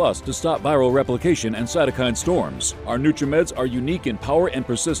C Plus to stop viral replication and cytokine storms. Our NutriMeds are unique in power and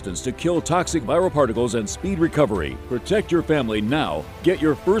persistence to kill toxic viral particles and speed recovery. Protect your family now. Get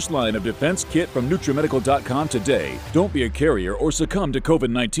your first line of defense kit from NutriMedical.com today. Don't be a carrier or succumb to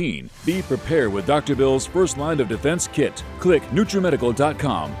COVID-19. Be prepared with Dr. Bill's first line of defense kit. Click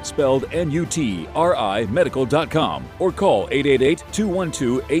NutriMedical.com, spelled N-U-T-R-I Medical.com, or call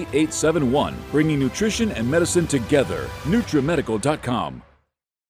 888-212-8871, bringing nutrition and medicine together. NutriMedical.com.